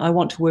be saying, I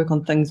want to work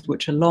on things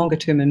which are longer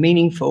term and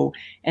meaningful,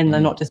 and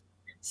they're not just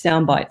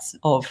sound bites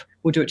of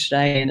we'll do it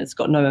today and it's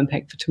got no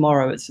impact for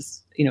tomorrow. It's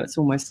just, it's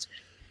almost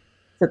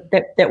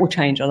that will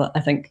change, I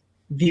think,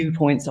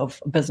 viewpoints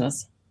of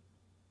business.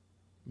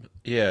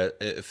 Yeah,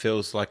 it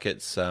feels like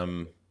it's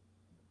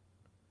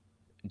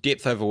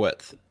depth over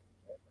width.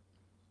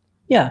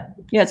 Yeah,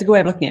 it's a good way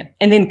of looking at it.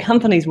 And then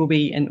companies will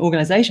be, and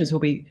organizations will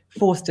be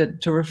forced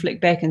to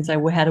reflect back and say,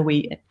 well, how do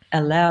we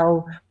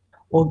allow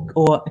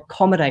or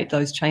accommodate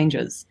those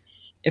changes?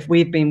 If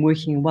we've been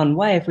working one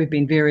way, if we've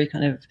been very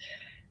kind of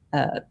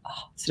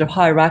sort of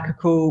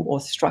hierarchical or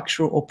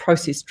structural or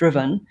process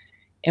driven,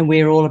 and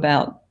we're all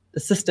about the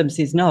system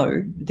says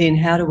no, then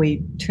how do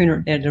we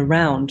turn it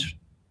around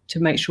to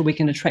make sure we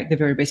can attract the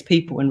very best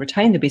people and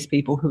retain the best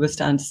people who are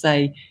starting to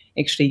say,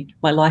 actually,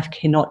 my life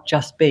cannot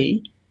just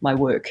be my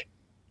work.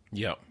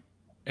 Yeah,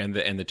 and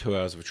the 2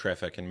 hours of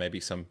traffic and maybe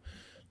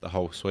the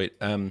whole suite.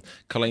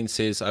 Colleen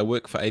says, I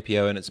work for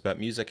APO and it's about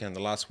music, and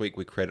the last week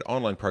we created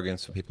online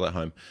programs for people at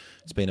home.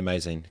 It's been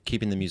amazing,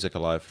 keeping the music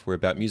alive. We're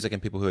about music,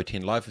 and people who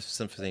attend live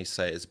symphonies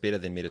say it's better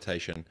than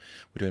meditation.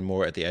 We're doing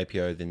more at the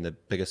APO than the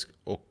biggest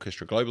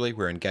orchestra globally.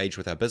 We're engaged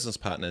with our business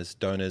partners,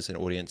 donors and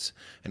audience,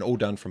 and all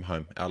done from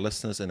home. Our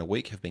listeners in a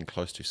week have been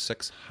close to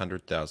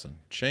 600,000.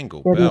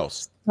 Jingle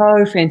bells.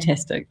 So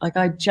fantastic. Like,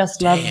 I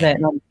just love that.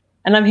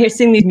 And I'm here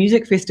seeing these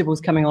music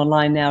festivals coming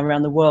online now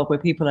around the world where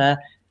people are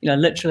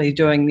literally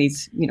doing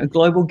these,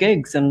 global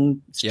gigs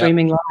and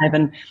streaming live.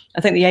 And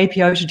I think the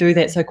APO to do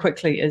that so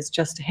quickly is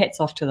just hats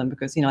off to them,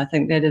 because, I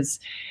think that is,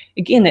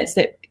 again, that's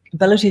that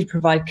ability to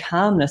provide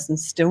calmness and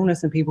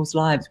stillness in people's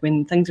lives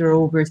when things are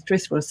all very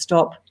stressful. To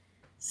stop,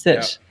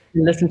 sit,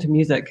 and listen to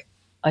music,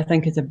 I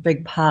think is a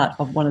big part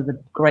of one of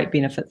the great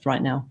benefits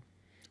right now.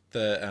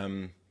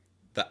 The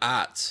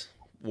arts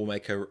will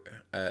make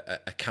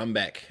a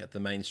comeback at the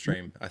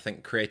mainstream. I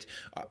think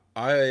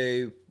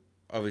I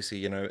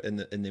obviously, in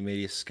the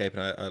media scape,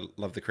 and I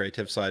love the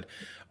creative side.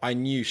 I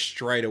knew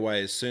straight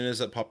away as soon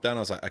as it popped down,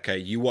 I was like, okay,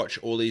 you watch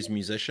all these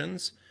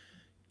musicians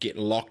get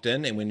locked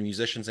in, and when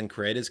musicians and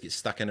creators get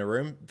stuck in a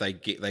room, they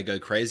go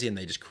crazy and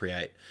they just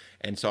create.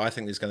 And so I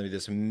think there's going to be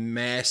this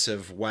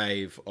massive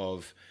wave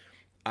of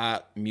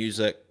art,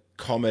 music,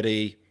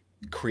 comedy,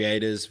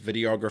 creators,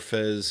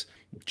 videographers,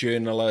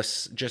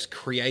 journalists, just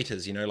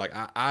creators, like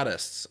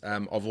artists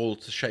of all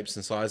shapes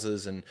and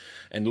sizes and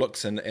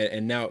looks, and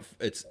now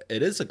it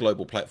is a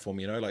global platform,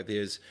 like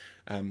there's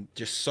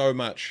just so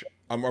much.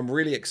 I'm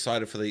really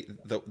excited for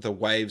the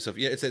waves of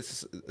it's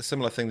a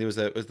similar thing. There was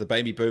the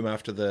baby boom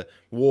after the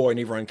war and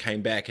everyone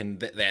came back, and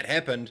that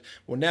happened.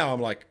 Well, now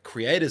I'm like,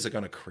 creators are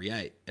going to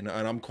create, and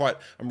I'm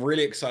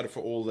really excited for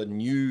all the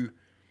new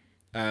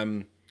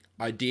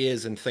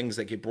ideas and things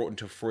that get brought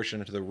into fruition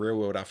into the real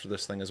world after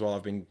this thing as well.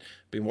 I've been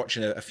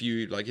watching a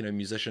few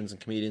musicians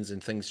and comedians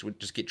and things would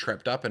just get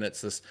trapped up, and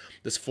it's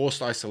this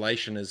forced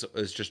isolation is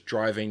just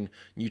driving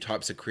new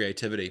types of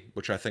creativity,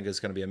 which I think is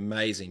going to be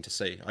amazing to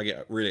see. I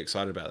get really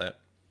excited about that.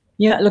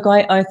 Yeah, look,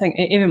 I think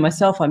even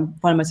myself, I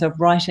find myself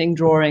writing,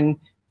 drawing,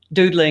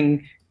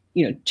 doodling,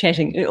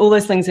 chatting, all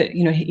those things that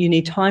you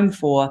need time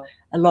for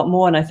a lot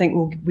more. And I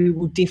think we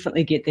will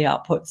definitely get the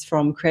outputs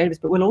from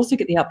creatives, but we'll also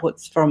get the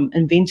outputs from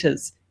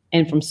inventors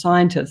and from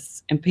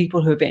scientists and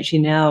people who have actually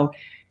now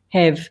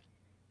have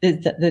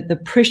the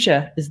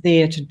pressure is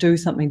there to do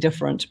something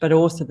different, but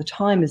also the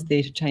time is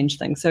there to change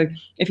things. So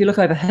if you look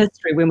over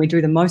history, when we do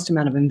the most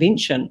amount of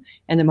invention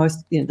and the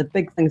most, the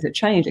big things that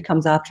change, it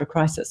comes after a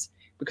crisis,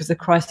 because the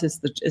crisis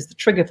is the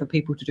trigger for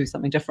people to do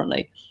something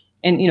differently.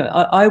 And,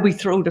 I'll be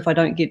thrilled if I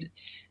don't get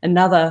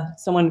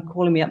someone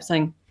calling me up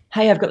saying,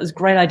 hey, I've got this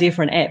great idea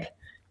for an app,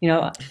 and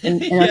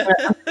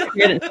I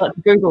create it like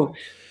Google,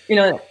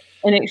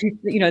 and actually,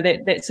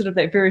 that sort of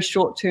that very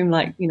short term,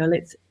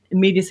 let's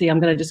immediacy, I'm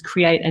going to just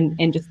create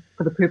and just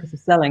for the purpose of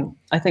selling.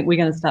 I think we're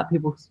going to start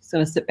people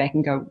going to sit back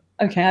and go,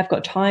 okay, I've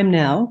got time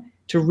now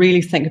to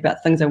really think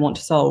about things I want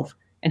to solve,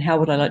 and how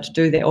would I like to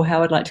do that, or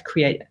how I'd like to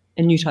create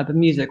a new type of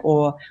music,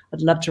 or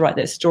I'd love to write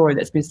that story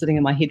that's been sitting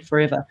in my head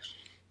forever.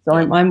 So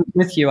I'm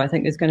with you. I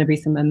think there's going to be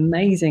some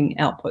amazing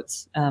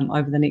outputs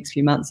over the next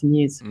few months and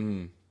years.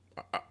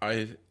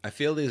 I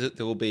feel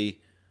there will be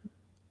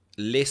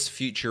less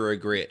future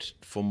regret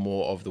for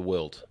more of the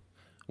world,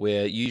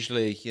 where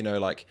usually,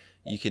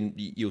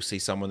 you'll see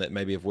someone that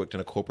maybe have worked in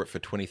a corporate for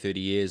 20, 30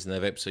 years and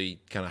they've absolutely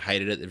kind of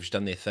hated it. They've just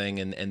done their thing,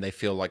 and they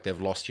feel like they've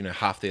lost,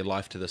 half their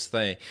life to this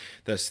thing,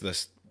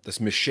 this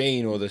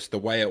machine, or the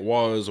way it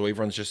was, or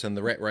everyone's just in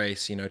the rat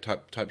race,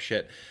 type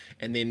shit.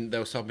 And then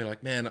they'll start me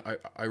like, man,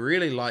 I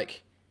really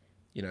like,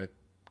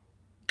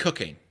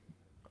 cooking.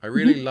 I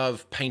really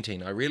love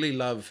painting. I really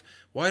love,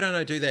 why don't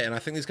I do that? And I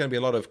think there's going to be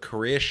a lot of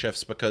career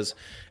shifts, because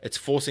it's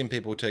forcing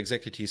people to,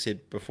 exactly what you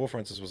said before,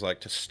 Francis, was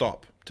like, to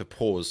stop, to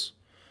pause,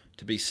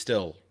 to be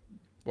still.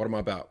 What am I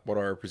about? What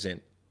do I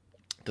represent?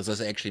 Does this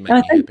actually make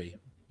me happy?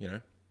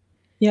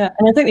 Yeah,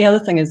 and I think the other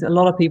thing is, a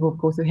lot of people, of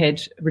course, have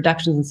had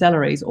reductions in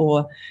salaries,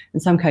 or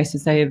in some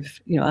cases they have,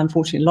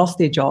 unfortunately lost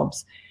their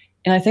jobs.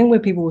 And I think where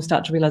people will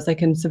start to realize they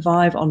can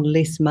survive on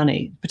less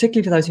money,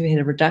 particularly for those who had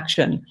a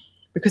reduction,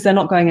 because they're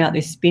not going out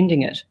there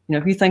spending it.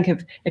 If you think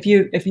of, if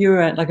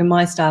you're like in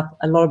my staff,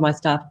 a lot of my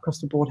staff across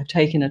the board have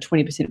taken a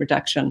 20%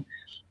 reduction.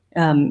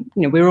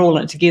 We're all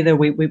in it together.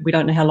 We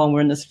don't know how long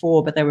we're in this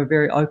for, but they were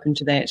very open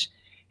to that.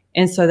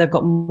 And so they've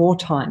got more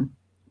time.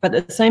 But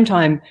at the same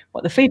time,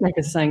 what the feedback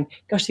is saying,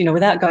 gosh,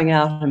 without going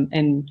out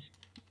and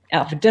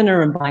out for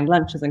dinner and buying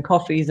lunches and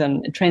coffees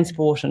and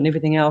transport and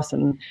everything else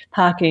and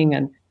parking,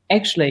 and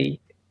actually,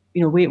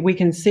 we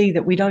can see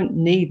that we don't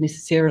need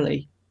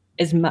necessarily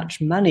as much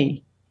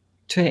money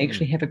to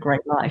actually have a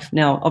great life.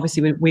 Now,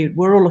 obviously,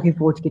 we're all looking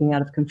forward to getting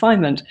out of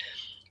confinement,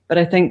 but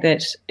I think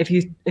that if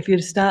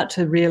you start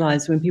to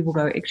realize, when people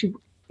go, actually,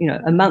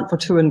 a month or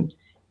two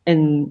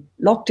in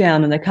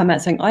lockdown, and they come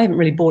out saying, I haven't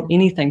really bought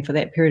anything for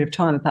that period of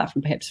time apart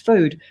from perhaps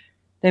food,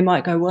 they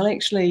might go, well,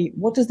 actually,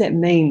 what does that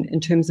mean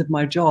in terms of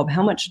my job?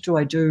 How much do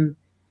I do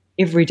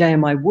every day in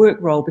my work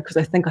role, because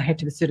I think I have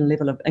to have a certain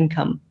level of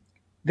income,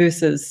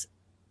 versus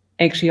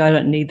actually I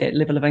don't need that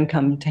level of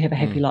income to have a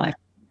happy life.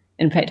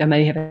 In fact, I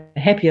may have a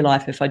happier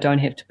life if I don't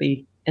have to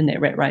be in that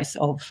rat race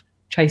of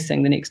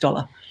chasing the next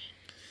dollar.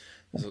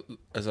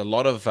 There's a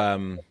lot of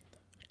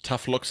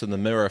tough looks in the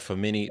mirror for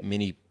many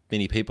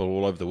people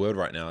all over the world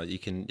right now. I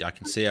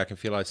can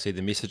feel, I see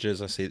the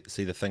messages, I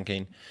see the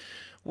thinking.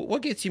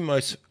 What gets you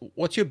most,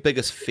 what's your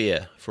biggest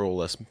fear for all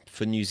this,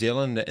 for New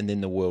Zealand and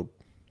then the world?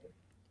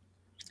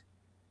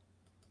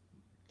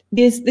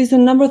 There's a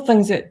number of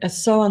things that are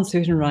so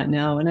uncertain right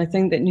now, and I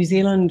think that New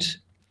Zealand,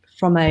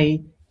 from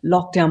a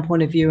lockdown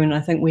point of view, and I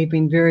think we've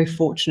been very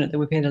fortunate that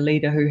we've had a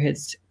leader who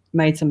has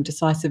made some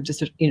decisive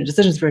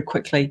decisions very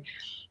quickly,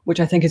 which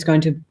I think is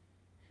going to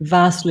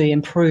vastly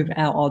improve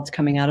our odds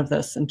coming out of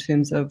this in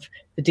terms of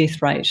the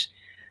death rate.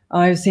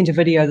 I sent a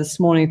video this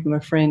morning from a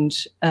friend,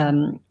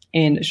 and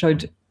it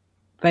showed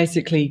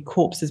basically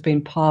corpses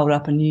being piled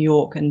up in New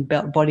York in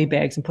body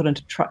bags and put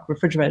into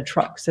refrigerated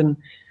trucks. And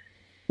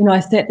I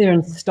sat there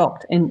and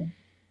stopped, and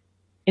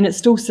it's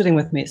still sitting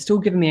with me. It's still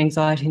giving me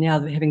anxiety now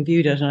that having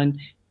viewed it. And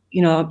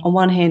on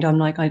one hand, I'm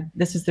like,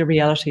 this is the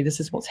reality.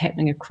 This is what's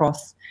happening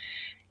across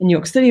in New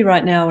York City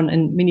right now, and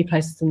in many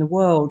places in the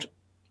world.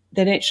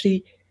 That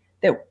actually,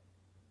 that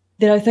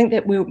I think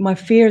that my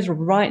fear is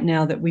right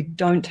now that we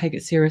don't take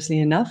it seriously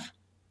enough.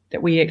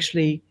 That we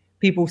actually,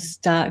 people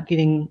start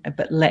getting a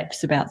bit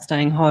lax about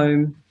staying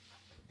home,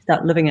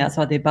 start living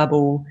outside their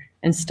bubble,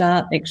 and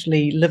start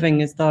actually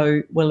living as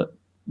though, well,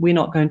 we're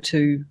not going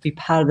to be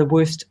part of the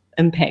worst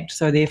impact,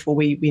 so therefore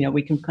we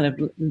can kind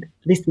of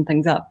lessen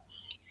things up.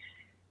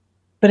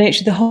 But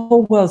actually the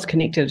whole world's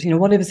connected.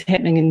 Whatever's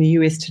happening in the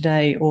US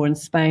today, or in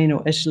Spain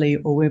or Italy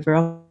or wherever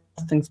else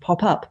things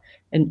pop up,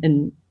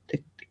 and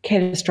the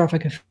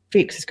catastrophic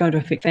effects is going to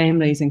affect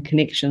families and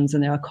connections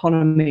and our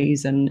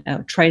economies and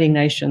our trading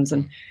nations.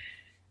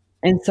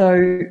 And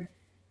so,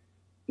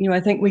 I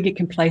think we get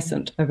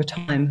complacent over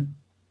time,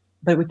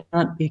 but we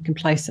can't be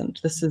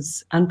complacent. This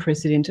is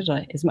unprecedented.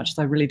 As much as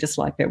I really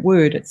dislike that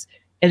word, it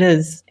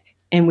is,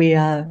 and we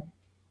are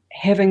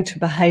having to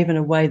behave in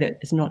a way that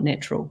is not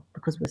natural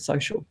because we're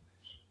social.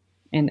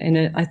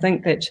 And I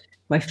think that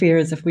my fear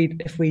is if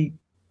we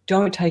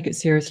don't take it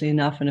seriously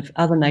enough, and if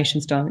other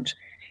nations don't,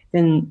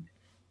 then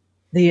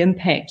the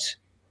impact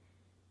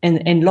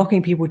and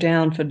locking people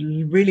down for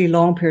really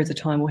long periods of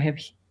time will have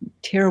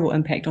terrible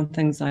impact on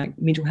things like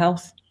mental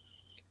health,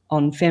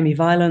 on family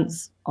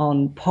violence,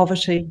 on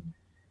poverty,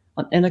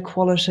 on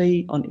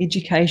inequality, on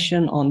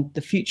education, on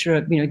the future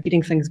of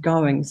getting things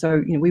going.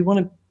 So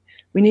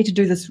we need to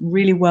do this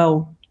really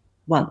well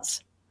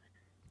once.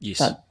 Yes.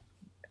 But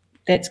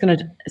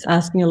it's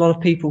asking a lot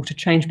of people to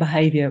change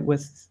behaviour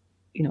with,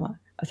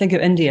 I think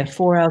of India,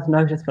 4 hours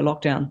notice for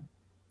lockdown.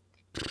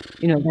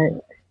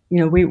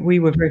 We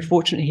were very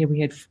fortunate here. We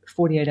had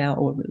 48 hours,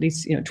 or at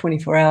least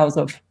 24 hours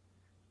of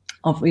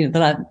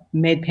the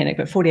mad panic,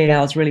 but 48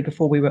 hours really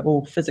before we were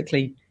all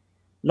physically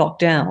locked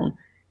down.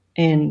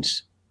 And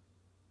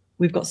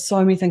we've got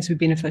so many things we're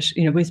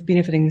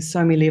benefiting in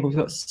so many levels.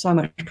 We've got so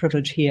much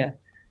privilege here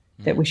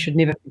that we should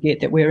never forget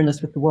that we're in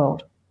this with the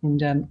world.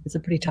 And it's a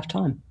pretty tough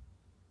time.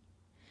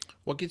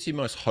 What gets you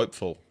most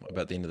hopeful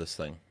about the end of this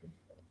thing?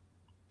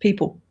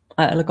 People.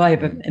 I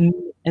have an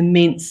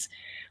immense,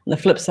 on the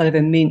flip side, of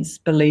immense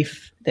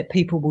belief that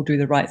people will do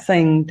the right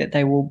thing, that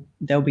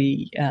they'll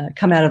be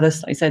come out of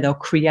this, like I say,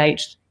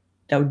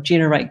 they'll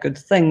generate good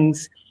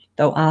things,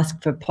 they'll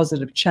ask for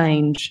positive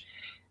change.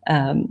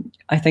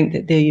 I think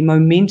that the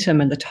momentum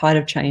and the tide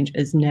of change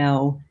is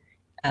now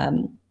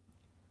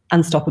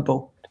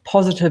unstoppable.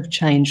 Positive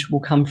change will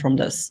come from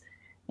this,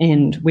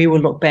 and we will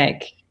look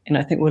back, and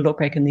I think we'll look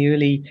back in the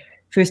early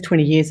first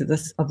 20 years of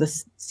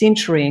this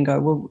century and go,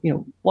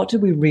 well, what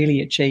did we really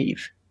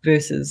achieve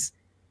versus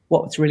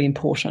what's really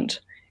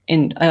important?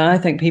 And I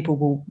think people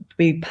will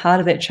be part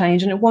of that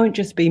change, and it won't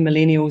just be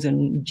millennials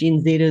and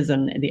Gen Zers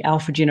and the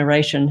alpha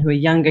generation who are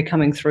younger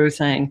coming through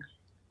saying,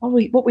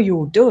 what were you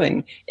all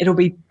doing? It'll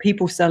be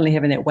people suddenly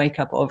having that wake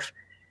up of,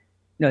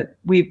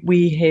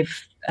 we have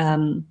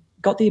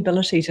got the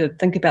ability to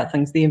think about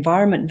things, the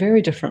environment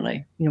very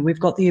differently.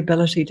 We've got the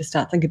ability to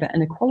start thinking about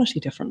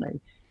inequality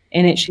differently.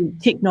 And actually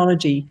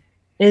technology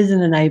is an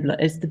enabler,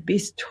 is the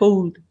best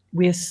tool.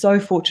 We're so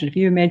fortunate. If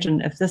you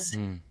imagine if this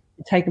had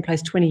taken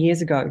place 20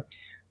 years ago,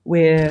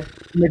 where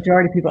the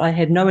majority of people, I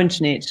had no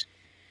internet,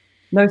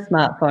 no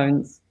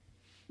smartphones,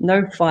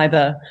 no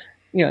fiber,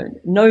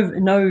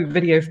 no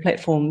video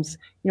platforms,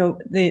 so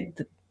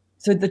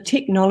the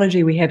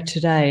technology we have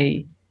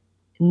today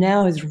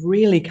now has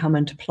really come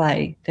into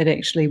play, that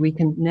actually we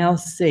can now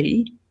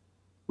see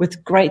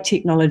with great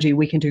technology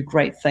we can do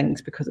great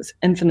things because it's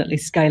infinitely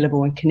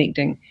scalable and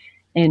connecting,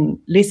 and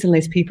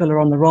less people are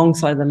on the wrong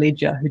side of the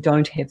ledger who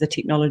don't have the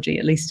technology,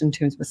 at least in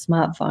terms of a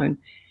smartphone.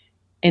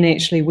 And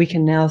actually we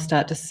can now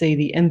start to see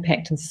the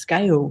impact and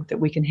scale that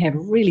we can have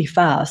really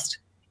fast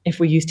if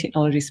we use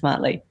technology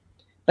smartly.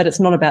 But it's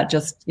not about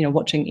just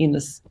watching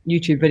endless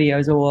YouTube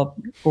videos or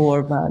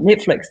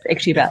Netflix. It's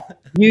actually about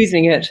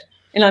using it.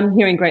 And I'm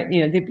hearing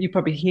you're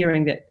probably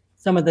hearing that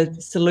some of the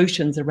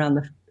solutions around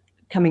the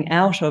coming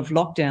out of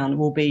lockdown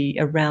will be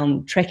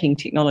around tracking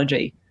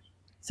technology.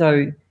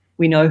 So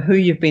we know who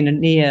you've been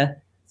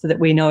near, so that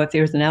we know if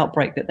there is an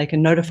outbreak that they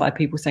can notify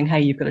people saying,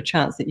 hey, you've got a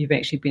chance that you've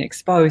actually been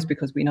exposed,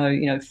 because we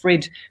know,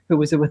 Fred, who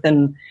was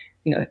within,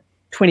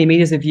 20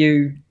 meters of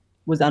you,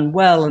 was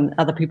unwell, and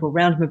other people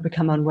around him have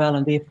become unwell,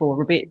 and therefore,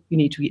 robett, you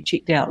need to get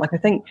checked out. Like, I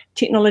think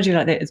technology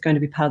like that is going to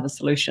be part of the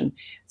solution.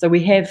 So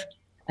we have,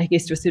 I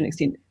guess, to a certain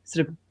extent,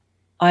 sort of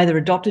either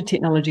adopted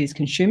technology as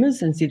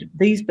consumers and said,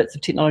 these bits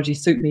of technology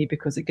suit me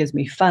because it gives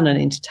me fun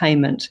and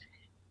entertainment,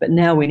 but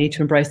now we need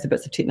to embrace the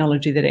bits of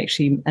technology that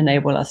actually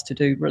enable us to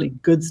do really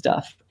good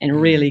stuff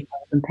and really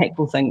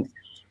impactful things,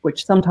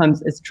 which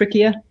sometimes is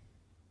trickier,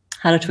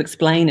 harder to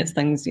explain. It's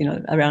things, you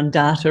know, around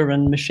data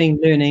and machine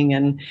learning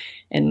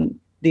and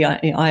the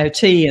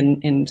IoT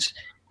and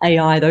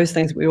AI, those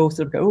things we all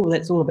sort of go, oh,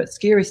 that's all a bit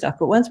scary stuff.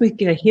 But once we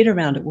get our head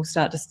around it, we'll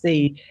start to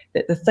see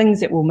that the things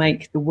that will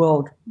make the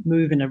world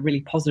move in a really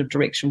positive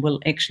direction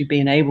will actually be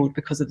enabled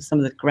because of some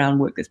of the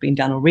groundwork that's been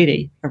done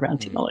already around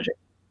technology.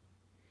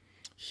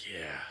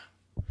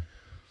 Yeah.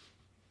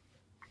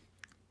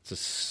 It's a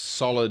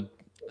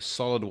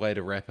solid way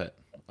to wrap it.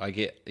 I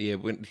get, yeah,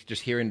 when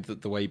just hearing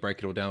the way you break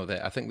it all down with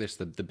that, I think there's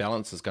the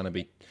balance is going to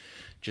be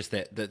just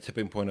that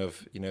tipping point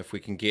of, you know, if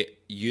we can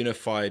get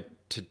unified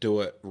to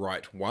do it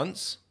right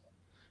once,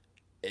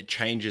 it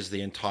changes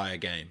the entire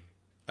game,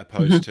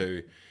 opposed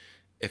to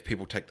if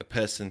people take the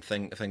piss and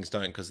things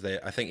don't, because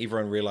I think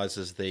everyone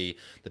realizes the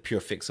pure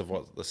effects of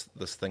what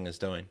this thing is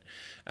doing.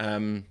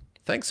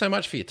 Thanks so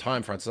much for your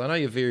time, Francis. I know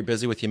you're very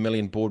busy with your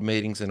million board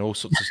meetings and all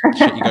sorts of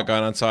shit you got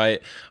going on. So I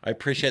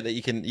appreciate that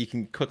you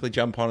can quickly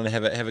jump on and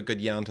have a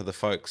good yarn to the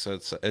folks. So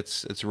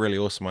it's really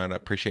awesome, and I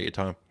appreciate your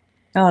time.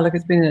 Oh, look,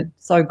 it's been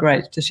so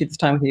great to share this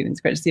time with you. It's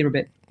great to see you,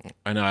 Robett.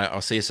 I know.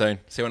 I'll see you soon.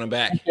 See you when I'm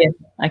back. Yeah.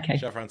 Okay.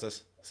 Ciao,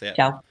 Francis. See ya.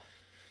 Ciao.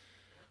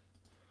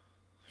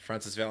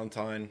 Francis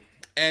Valintine,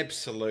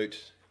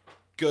 absolute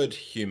good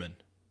human.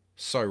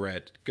 So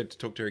rad. Good to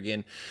talk to her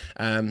again.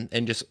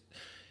 And just,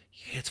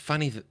 it's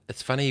funny,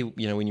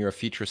 you know, when you're a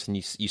futurist and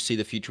you see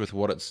the future with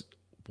what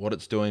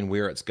it's doing,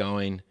 where it's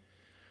going,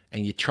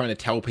 and you're trying to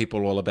tell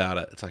people all about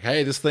it. It's like,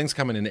 hey, this thing's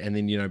coming in, and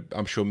then, you know,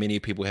 I'm sure many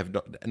people have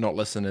not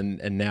listened,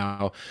 and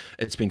now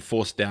it's been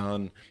forced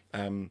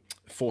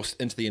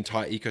into the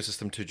entire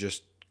ecosystem to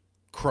just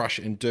crush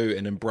and do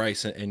and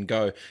embrace and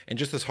go, and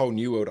just this whole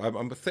new world.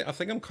 I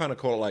think I'm kind of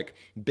call it like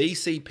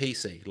BC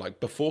PC, like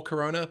before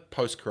Corona,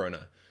 post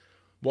Corona.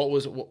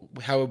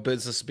 How a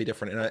business would be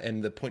different,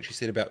 and the point she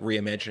said about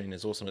reimagining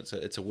is awesome.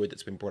 It's a word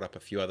that's been brought up a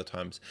few other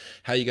times.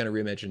 How are you going to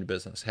reimagine your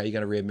business? How are you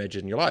going to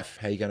reimagine your life?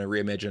 How are you going to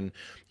reimagine,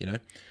 you know,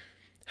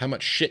 how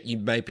much shit you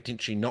may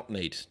potentially not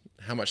need,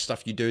 how much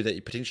stuff you do that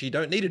you potentially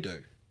don't need to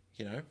do,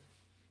 you know?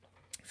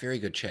 Very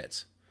good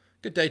chats.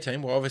 Good day,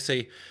 team. Well,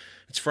 obviously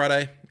it's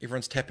Friday.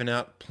 Everyone's tapping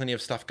out. Plenty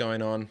of stuff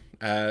going on.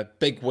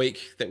 Big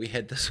week that we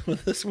had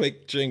this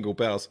week. Jingle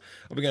bells.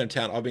 I'll be going to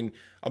town. I'm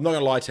not going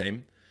to lie,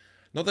 team.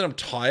 Not that I'm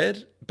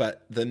tired,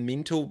 but the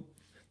mental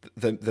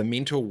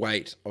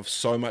weight of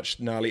so much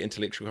gnarly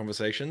intellectual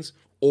conversations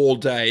all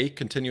day,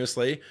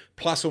 continuously,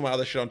 plus all my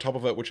other shit on top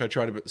of it, which I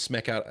try to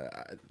smack out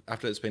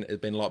after it's been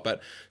a lot.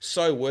 But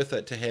so worth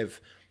it to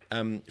have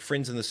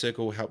friends in the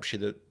circle help share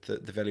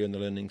the value and the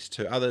learnings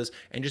to others,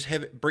 and just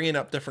bringing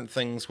up different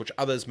things which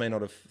others may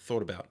not have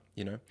thought about,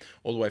 you know,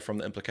 all the way from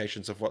the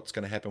implications of what's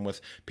going to happen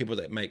with people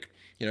that make,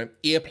 you know,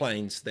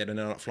 airplanes that are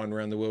now not flying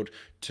around the world,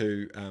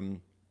 to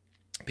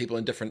people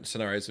in different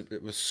scenarios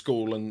with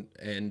school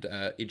and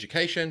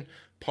education,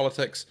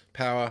 politics,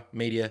 power,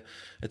 media.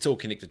 It's all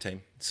connected,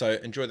 team. So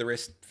enjoy the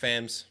rest,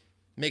 fams.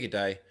 Mega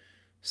day.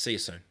 See you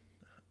soon.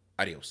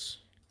 Adios.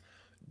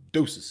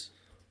 Deuces.